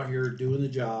that are out here doing the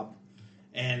job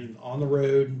and on the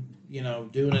road,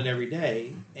 doing it every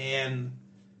day. And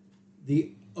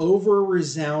the over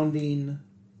resounding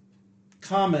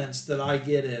comments that I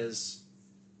get is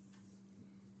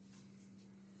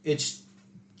it's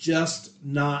just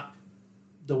not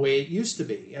the way it used to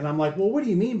be. And I'm like, well, what do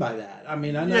you mean by that? I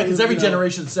mean, I know. Yeah, because every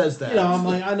generation says that. I'm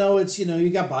like, I know it's, you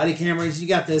got body cameras, you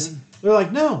got this. They're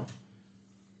like, no.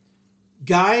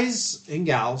 Guys and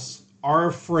gals are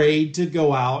afraid to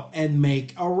go out and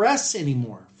make arrests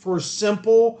anymore for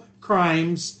simple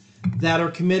crimes that are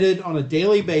committed on a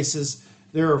daily basis.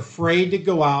 They're afraid to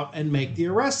go out and make the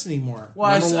arrests anymore.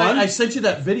 Well, Number one, I sent you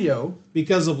that video.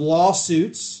 because of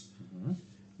lawsuits,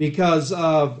 because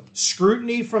of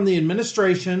scrutiny from the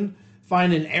administration,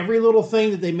 finding every little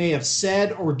thing that they may have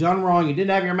said or done wrong. You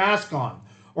didn't have your mask on.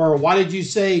 Or why did you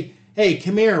say, hey,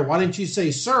 come here? Why didn't you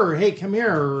say, sir, hey, come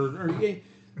here?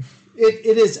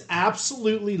 It is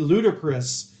absolutely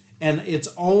ludicrous, and it's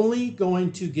only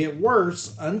going to get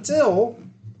worse until,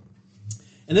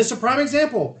 and this is a prime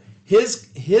example,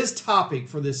 his topic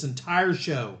for this entire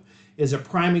show is a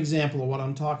prime example of what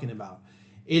I'm talking about.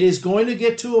 It is going to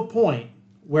get to a point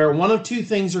where one of two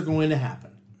things are going to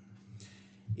happen.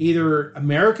 Either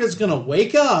America's going to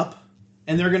wake up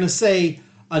and they're going to say,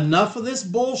 enough of this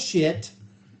bullshit.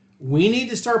 We need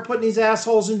to start putting these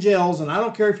assholes in jails, and I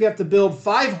don't care if you have to build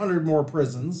 500 more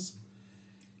prisons.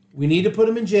 We need to put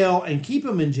them in jail and keep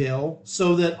them in jail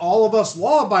so that all of us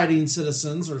law-abiding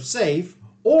citizens are safe,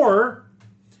 or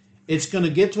it's going to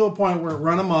get to a point where it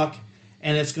run amok,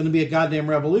 and it's going to be a goddamn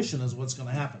revolution. Is what's going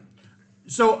to happen.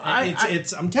 So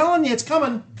I'm telling you, it's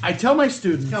coming. I tell my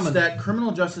students that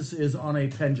criminal justice is on a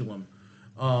pendulum.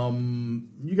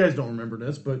 You guys don't remember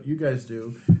this, but you guys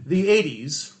do. The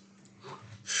 80s.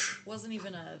 Wasn't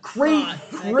even a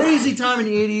Crazy time in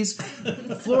the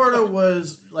 80s. Florida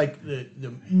was like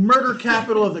the murder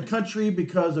capital of the country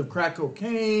because of crack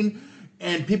cocaine,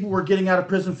 and people were getting out of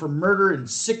prison for murder in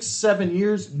 6-7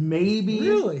 years, maybe.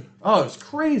 Really? Oh, it's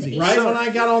crazy. Right when I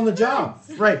got on the job.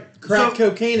 Right. Crack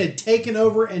cocaine had taken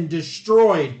over and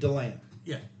destroyed the land.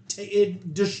 Yeah.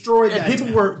 It destroyed that.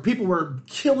 And people were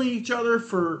killing each other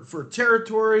for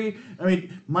territory. I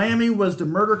mean, Miami was the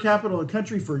murder capital of the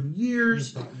country for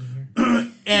years.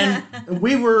 And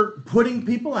we were putting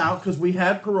people out because we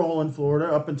had parole in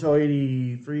Florida up until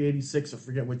 83, 86, I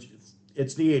forget which.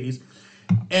 It's the 80s.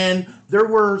 And there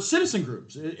were citizen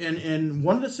groups. And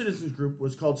one of the citizens group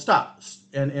was called STOP.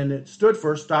 And it stood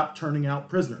for Stop Turning Out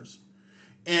Prisoners.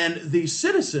 And the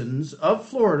citizens of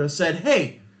Florida said,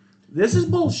 hey, this is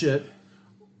bullshit.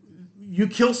 You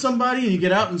kill somebody and you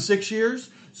get out in 6 years.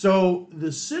 So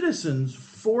the citizens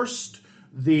forced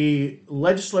the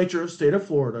legislature of the state of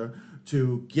Florida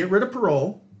to get rid of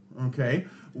parole. Okay.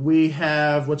 We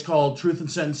have what's called truth in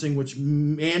sentencing, which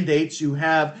mandates you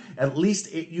spend at least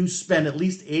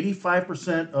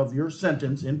 85% of your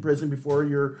sentence in prison before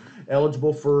you're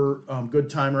eligible for good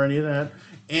time or any of that.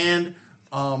 And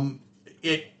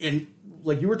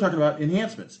like you were talking about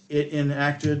enhancements. It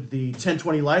enacted the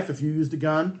 10-20 life. If you used a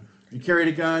gun, you carried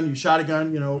a gun, you shot a gun,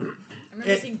 I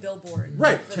remember seeing billboards.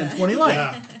 Right, 10-20 life.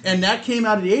 Yeah. And that came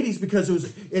out of the 80s because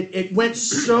it went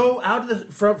so out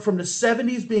of from the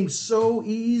 70s being so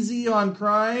easy on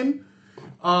crime.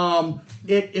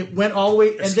 It went all the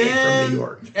way and then from New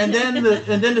York. and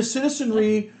then the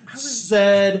citizenry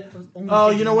said, "Oh,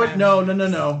 you know what? No,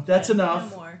 that's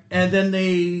enough." No more. And then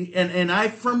and I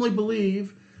firmly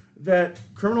believe that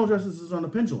criminal justice is on a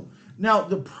pendulum. Now,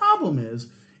 the problem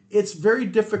is it's very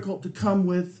difficult to come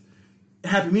with a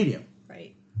happy medium.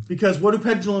 Right. Because what do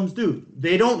pendulums do?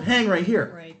 They don't hang right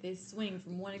here. Right. They swing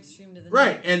from one extreme to the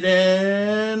Right. next. And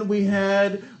then we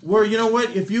had where, you know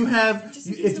what, if you have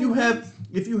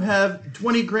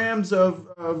 20 grams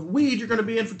of weed, you're going to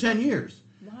be in for 10 years.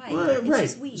 Why? Well, It's right.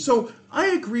 just weed. So I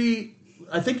agree.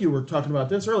 I think you were talking about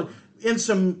this earlier. In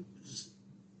some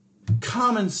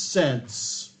common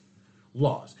sense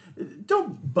laws,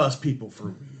 don't bust people for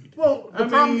weed. Well, the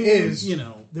problem is, you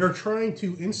know, they're trying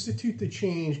to institute the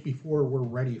change before we're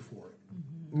ready for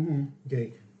it. Mm-hmm.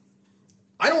 Okay.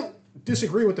 I don't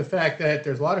disagree with the fact that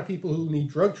there's a lot of people who need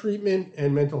drug treatment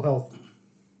and mental health.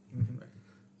 Mm-hmm.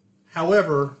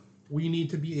 However, we need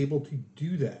to be able to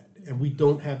do that, and we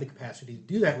don't have the capacity to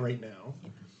do that right now.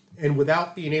 And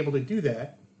without being able to do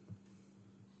that,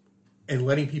 and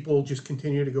letting people just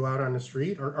continue to go out on the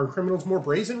street, are criminals more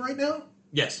brazen right now?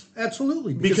 yes.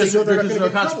 Absolutely, Because they know they're not there's gonna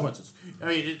no get in consequences. I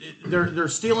mean, they're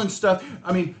stealing stuff.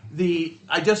 I mean,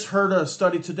 I just heard a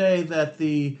study today that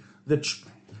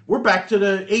we're back to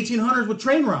the 1800s with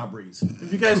train robberies.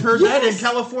 Have you guys heard that in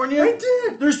California? I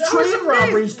did. There's That train was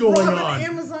robberies amazing. going Robbing on.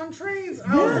 Amazon trains.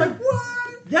 I was like, what?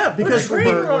 Yeah, because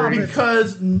train robbery?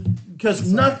 because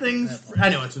nothing's. I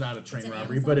know it's not a train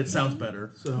robbery, but it sounds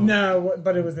better. So No,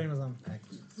 but it was Amazon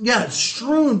package. yeah, it's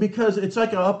strewn because it's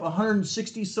like up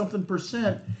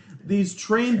 160-something%. These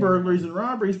train burglaries and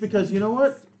robberies because you know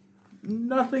what?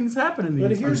 Nothing's happening.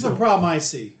 But here's the problem I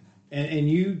see, and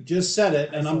you just said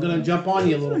it, and I'm going to jump on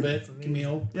you a little bit,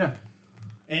 Camille. Yeah.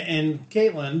 And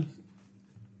Caitlin,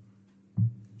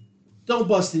 don't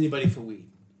bust anybody for weed.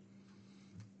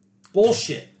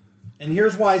 Bullshit. And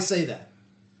here's why I say that.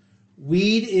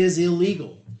 Weed is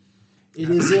illegal. It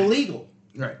is illegal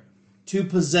Right. to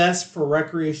possess for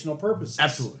recreational purposes.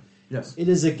 Absolutely. Yes. It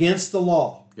is against the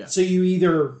law. Yeah. So you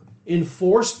either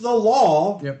enforce the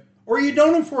law Yep. or you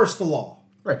don't enforce the law.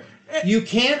 Right. You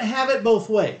can't have it both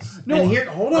ways. No. And here,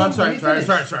 hold on. I'm sorry. let me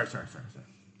finish. Sorry.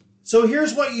 So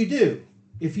here's what you do.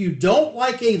 If you don't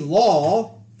like a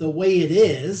law the way it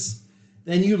is,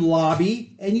 then you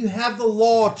lobby and you have the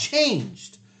law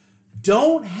changed.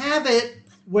 Don't have it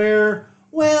where,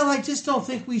 well, I just don't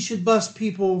think we should bust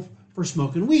people for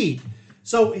smoking weed.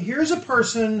 So here's a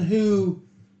person who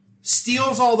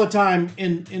steals all the time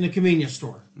in a convenience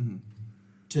store. Mm-hmm.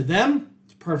 To them,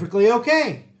 it's perfectly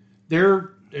okay.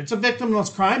 It's a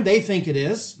victimless crime. They think it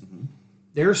is. Mm-hmm.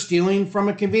 They're stealing from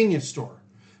a convenience store.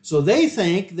 So they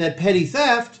think that petty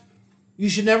theft, you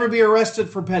should never be arrested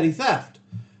for petty theft.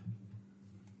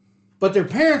 But their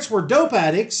parents were dope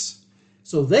addicts,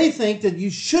 so they think that you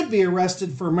should be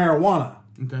arrested for marijuana.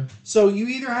 Okay. So you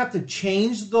either have to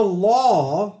change the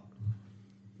law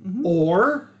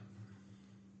or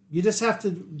You just have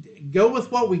to go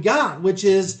with what we got, which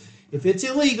is if it's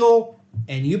illegal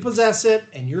and you possess it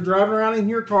and you're driving around in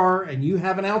your car and you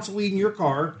have an ounce of weed in your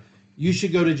car, you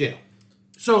should go to jail.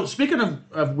 So speaking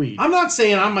of weed, I'm not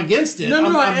saying I'm against it.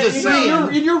 I'm just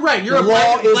saying you're right. You're the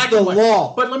law is the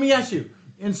law. But let me ask you,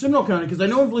 in Seminole County, because I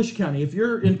know in Volusia County, if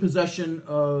you're in possession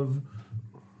of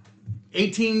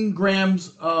 18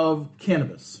 grams of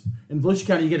cannabis in Volusia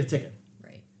County, you get a ticket.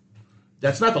 Right.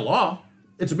 That's not the law.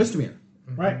 It's a misdemeanor.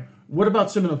 Right. What about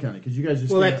Seminole County? Because you guys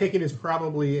just Well, that ticket is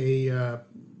probably a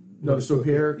notice to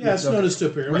appear. Yeah, it's notice to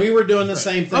appear. Right. We were doing the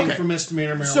same thing Okay. for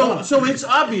misdemeanor marijuana. So it's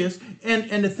obvious, and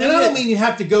the thing And I don't that- mean you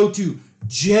have to go to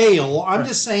jail. I'm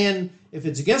just saying if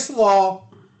it's against the law,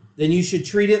 then you should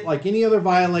treat it like any other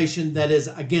violation that is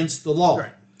against the law.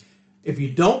 Right. If you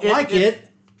don't like it,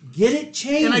 get it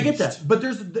changed. And I get that, but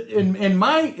there's in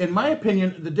my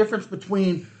opinion, the difference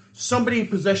between somebody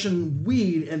possessing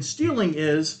weed and stealing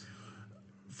is,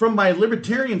 from my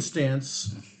libertarian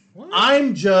stance,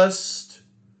 I'm just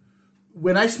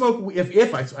when I smoke.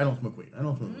 If I don't smoke weed, I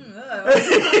don't smoke weed.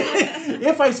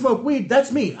 If I smoke weed,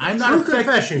 that's me. I'm not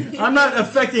confession. I'm not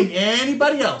affecting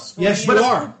anybody else. Yes, But you if-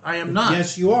 are. I am not.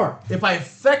 Yes, you are. If I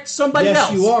affect somebody Yes,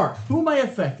 else, you are. Who am I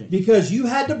affecting? Because you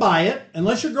had to buy it.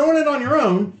 Unless you're growing it on your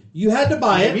own, you had to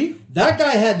buy Maybe. it. That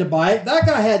guy had to buy it. That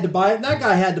guy had to buy it. And that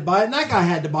guy had to buy it. And that guy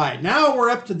had to buy it. Now we're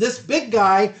up to this big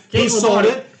guy who Caitlin sold bought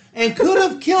it and could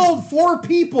have killed 4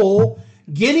 people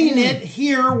getting it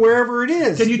here wherever it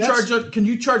is. Can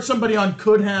you charge somebody on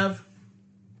could have?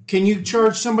 Can you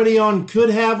charge somebody on could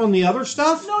have on the other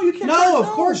stuff? No, you can't. No, of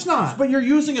course not. But you're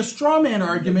using a straw man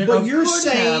argument. But of you're could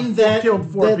saying have that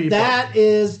killed 4 people.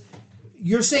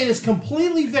 you're saying it's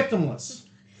completely victimless.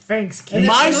 Thanks, And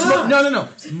Keith. it's not. No.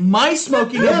 My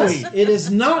smoking of Yes, weed. it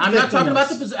is not. I'm not talking about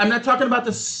victimless. I'm not talking about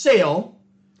the sale.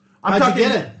 I'm How'd talking. you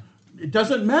get it? It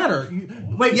doesn't matter.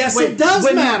 Yes, it does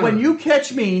matter. When you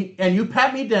catch me and you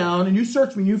pat me down and you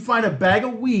search me and you find a bag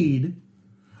of weed,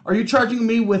 are you charging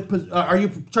me with? Are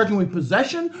you charging me with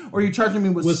possession or are you charging me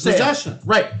with sale? possession?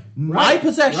 Right. My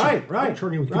possession. Right.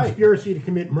 Charging with Right. conspiracy to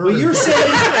commit murder. Well,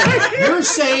 you're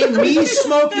saying me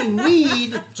smoking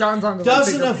weed John's on the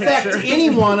doesn't bigger affect picture.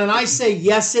 anyone, and I say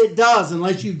yes, it does.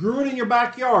 Unless you grew it in your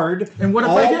backyard And what if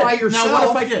all I did? by yourself,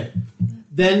 Now what if I did?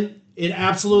 then it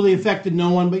absolutely affected no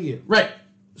one but you. Right.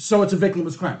 So it's a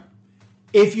victimless crime.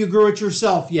 If you grew it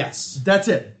yourself, yes. That's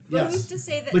it. But Yes. who's to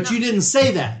say that? But you didn't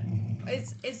say that.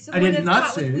 Is someone did that's not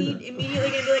caught say with it weed either. immediately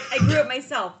going to be like, I grew it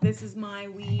myself. This is my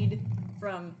weed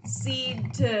from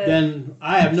seed to. Then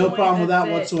I have no Join, problem with that that's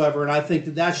it. whatsoever, and I think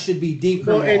that should be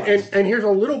Well, decriminalized. and here's a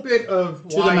little bit of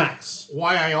To the max.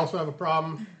 why I also have a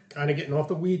problem kind of getting off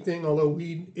the weed thing, although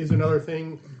weed is another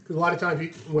thing. Because a lot of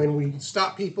times when we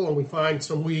stop people and we find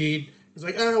some weed, it's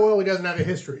like, oh, well, he doesn't have a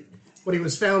history. But he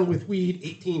was found with weed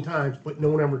 18 times, but no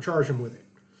one ever charged him with it.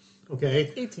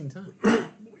 Okay? 18 times.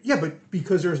 Yeah, but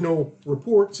because there's no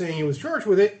report saying he was charged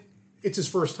with it, it's his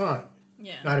first time.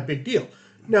 Yeah. Not a big deal.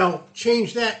 Now,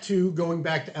 change that to going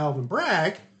back to Alvin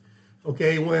Bragg,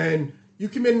 okay, when you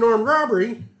commit an armed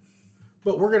robbery,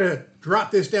 but we're going to drop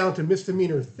this down to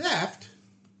misdemeanor theft,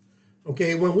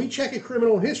 okay, when we check a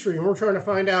criminal history and we're trying to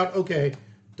find out, okay,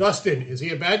 Dustin, is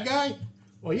he a bad guy?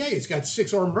 Well, yeah, he's got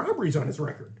 6 armed robberies on his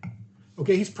record.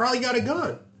 Okay, he's probably got a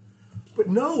gun. But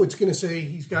no, it's going to say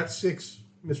he's got 6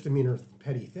 misdemeanor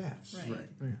petty thefts. Right.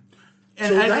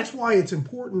 So that's why it's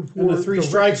important for And the 3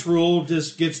 strikes rule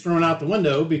just gets thrown out the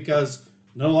window because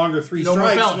no longer 3 No more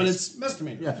strikes felonies. when it's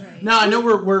misdemeanor. Yeah. Right. Now I know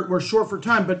we're short for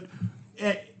time, but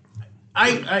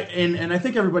I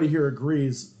think everybody here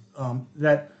agrees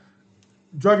that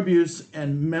drug abuse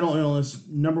and mental illness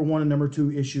number 1 and number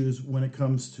 2 issues when it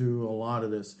comes to a lot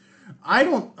of this. I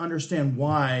don't understand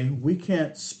why we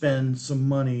can't spend some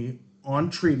money on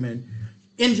treatment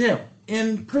in jail,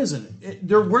 in prison.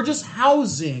 We're just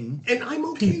housing And I'm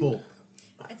okay. people.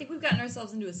 I think we've gotten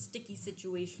ourselves into a sticky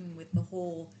situation with the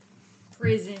whole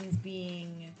prisons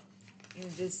being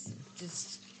this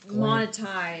just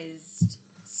monetized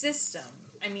system.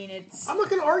 I mean, it's I'm not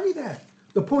going to argue that.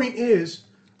 The point is,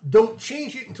 don't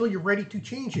change it until you're ready to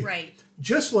change it. right.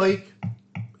 Just like,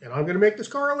 and I'm going to make this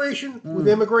correlation with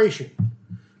immigration.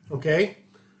 Okay?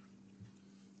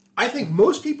 I think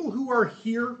most people who are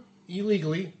here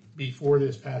illegally before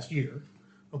this past year,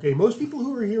 okay, most people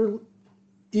who are here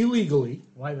illegally,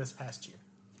 Why this past year?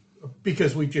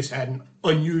 because we just had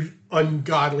an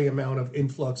ungodly amount of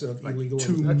influx of illegal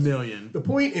 2 immigrants. million. The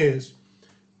point is,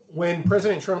 when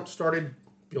President Trump started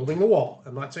building the wall,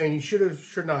 I'm not saying he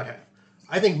should not have.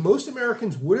 I think most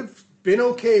Americans would have been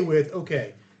okay with,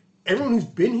 okay, everyone who's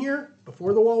been here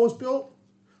before the wall was built,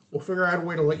 we'll figure out a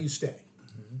way to let you stay.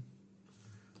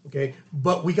 Okay,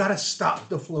 but we got to stop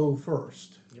the flow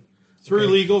first. Through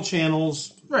legal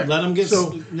channels, Right. let them get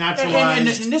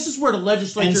naturalized. And this is where the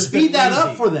legislature and speed that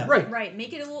up for them. Right. Right,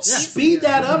 make it a little Speed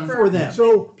that up for them.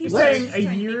 So People are Saying just a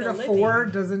trying to year make to living. 4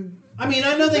 doesn't. I mean,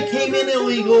 I know they came in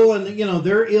illegal, and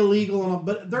they're illegal, and all,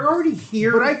 but they're already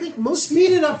here. But I think most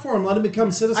speed it up for them. Let them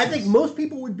become citizens. I think most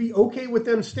people would be okay with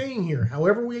them staying here.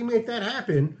 However, we make that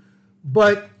happen,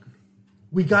 but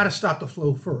we got to stop the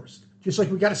flow first. Just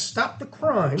like we got to stop the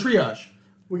crime. triage.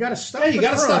 We got to stop. Yeah, you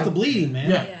got to stop the bleeding, man.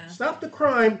 Yeah. Stop the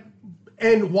crime,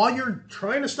 and while you're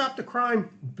trying to stop the crime,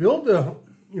 build the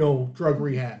drug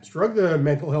rehabs, drug the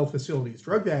mental health facilities,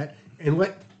 drug that, and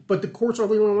let. But the courts are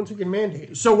the only ones who can mandate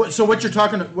it. So what you're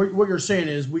talking, what you're saying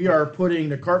is we are putting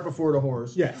the cart before the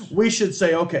horse. Yes. We should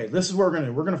say, okay, this is what we're going to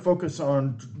do. We're going to focus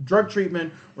on drug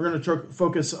treatment. We're going to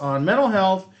focus on mental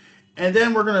health. And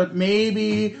then we're going to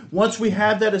maybe, once we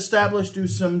have that established, do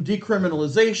some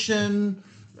decriminalization.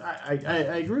 I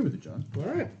agree with you, John.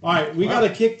 All right, we got to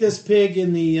kick this pig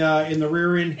in the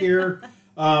rear end here.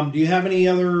 Do you have any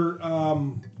other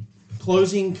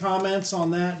closing comments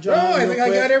on that, John? No, I think real I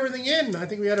quick? got everything in. I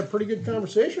think we had a pretty good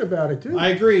conversation about it too. I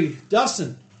agree.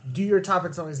 Dustin? Do your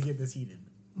topics always get this heated?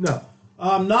 No.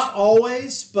 Not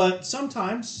always, but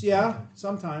sometimes. Yeah,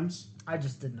 sometimes. I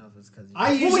just didn't know if it's because I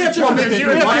Well, we usually have jump different in.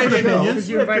 opinions. We have different because opinions.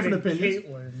 you We have invited different opinions.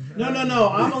 Caitlin. No.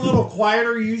 I'm a little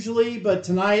quieter usually, but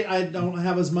tonight I don't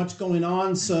have as much going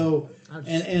on. So,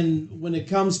 and when it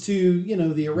comes to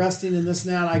the arresting and this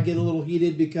and that, I get a little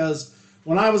heated because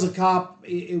when I was a cop,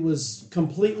 it was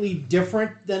completely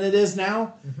different than it is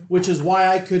now, which is why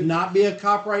I could not be a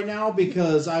cop right now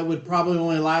because I would probably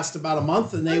only last about a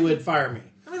month and they would fire me.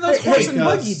 I mean, that's horse and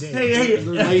buggy days.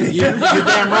 You're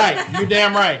damn right. You're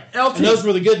damn right. LT. And those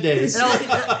were the good days.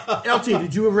 LT,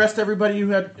 did you arrest everybody who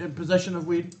had in possession of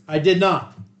weed? I did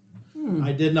not.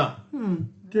 I did not.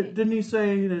 Didn't he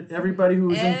say that everybody who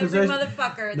was in Every possession?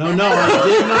 motherfucker. No, I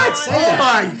did not say that.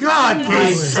 Oh my God,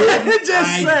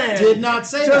 Caitlin. I did not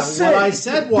say Just that. say What I it.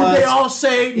 said Did was they all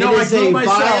say, no, it I is do a it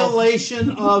myself.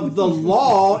 violation of the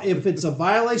law. If it's a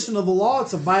violation of the law,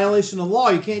 it's a violation of the law.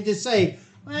 You can't just say,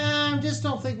 well, I just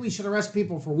don't think we should arrest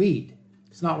people for weed.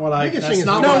 It's not what I. Biggest That's thing is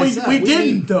not we- what No, I we, said. we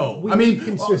didn't, though. I mean,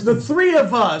 consistency. the three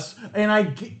of us, and I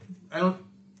don't.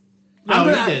 No,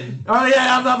 we didn't. Oh,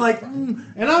 yeah, I'm like, And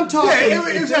I'm talking. Yeah,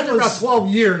 it if was after about 12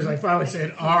 years I finally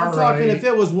said, all I'm right. talking if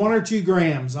it was 1 or 2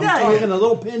 grams. I'm Yeah, talking yeah. a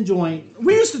little pin joint.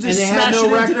 we used to And just they smash had it no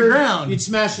into record. the ground. You'd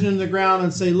smash it into the ground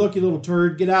and say, "Look, you little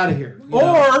turd, get out of here." You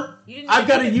know? Or You didn't I've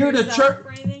got a make it year to yourself charge.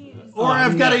 or anything? You just- Or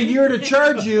I've got a year to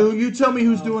charge you. You tell me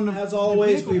who's doing the. As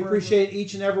always, we appreciate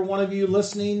each and every one of you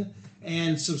listening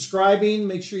and subscribing.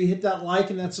 Make sure you hit that like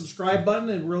and that subscribe button.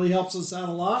 It really helps us out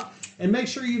a lot. And make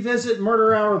sure you visit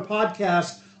Murder Hour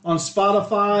Podcast on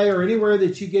Spotify or anywhere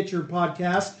that you get your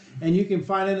podcast. And you can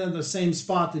find it in the same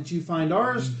spot that you find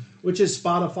ours, which is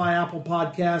Spotify, Apple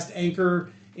Podcast, Anchor.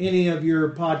 Any of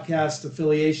your podcast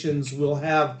affiliations will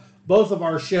have both of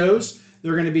our shows.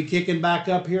 They're going to be kicking back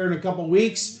up here in a couple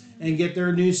weeks and get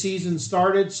their new season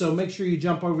started. So make sure you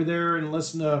jump over there and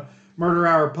listen to Murder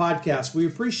Hour Podcast. We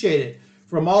appreciate it.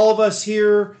 From all of us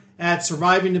here at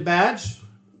Surviving the Badge,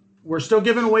 We're still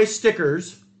giving away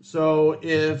stickers. So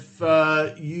if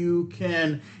you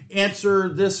can answer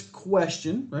this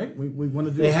question, right? We want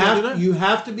to do that. you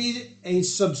have to be a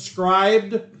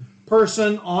subscribed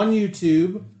person on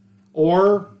YouTube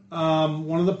or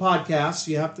one of the podcasts.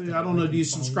 You have to. I don't know. Do you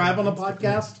subscribe on the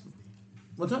podcast?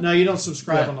 What's that? No, you don't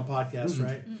subscribe Yeah. on the podcast,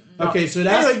 right? No. Okay, so it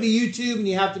has to be YouTube, and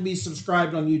you have to be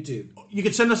subscribed on YouTube. You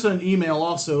can send us an email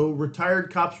also,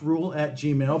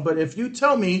 retiredcopsrule@gmail. But if you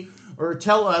tell me or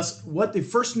tell us what the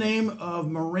first name of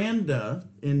Miranda,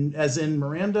 as in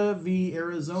Miranda v.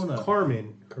 Arizona.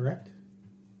 Carmen, correct?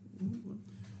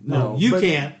 No, you but-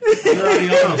 can't. You're already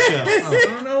on the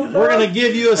show. We're going to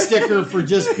give you a sticker for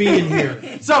just being here.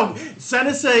 So send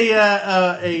us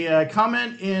a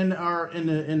comment in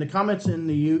the comments in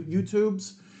the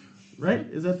YouTubes, right?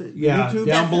 Is that the YouTube?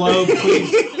 Down below,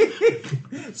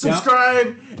 please.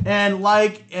 Subscribe and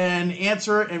like and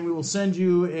answer, and we will send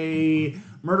you a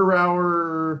Murder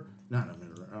Hour. Not a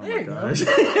Murder Hour. Oh There my you go. gosh!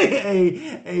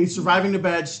 a Surviving the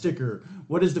Badge sticker.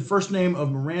 What is the first name of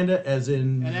Miranda? As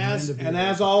in And Miranda v.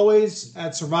 as always,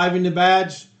 at Surviving the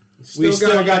Badge, we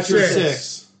still got your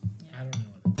 6.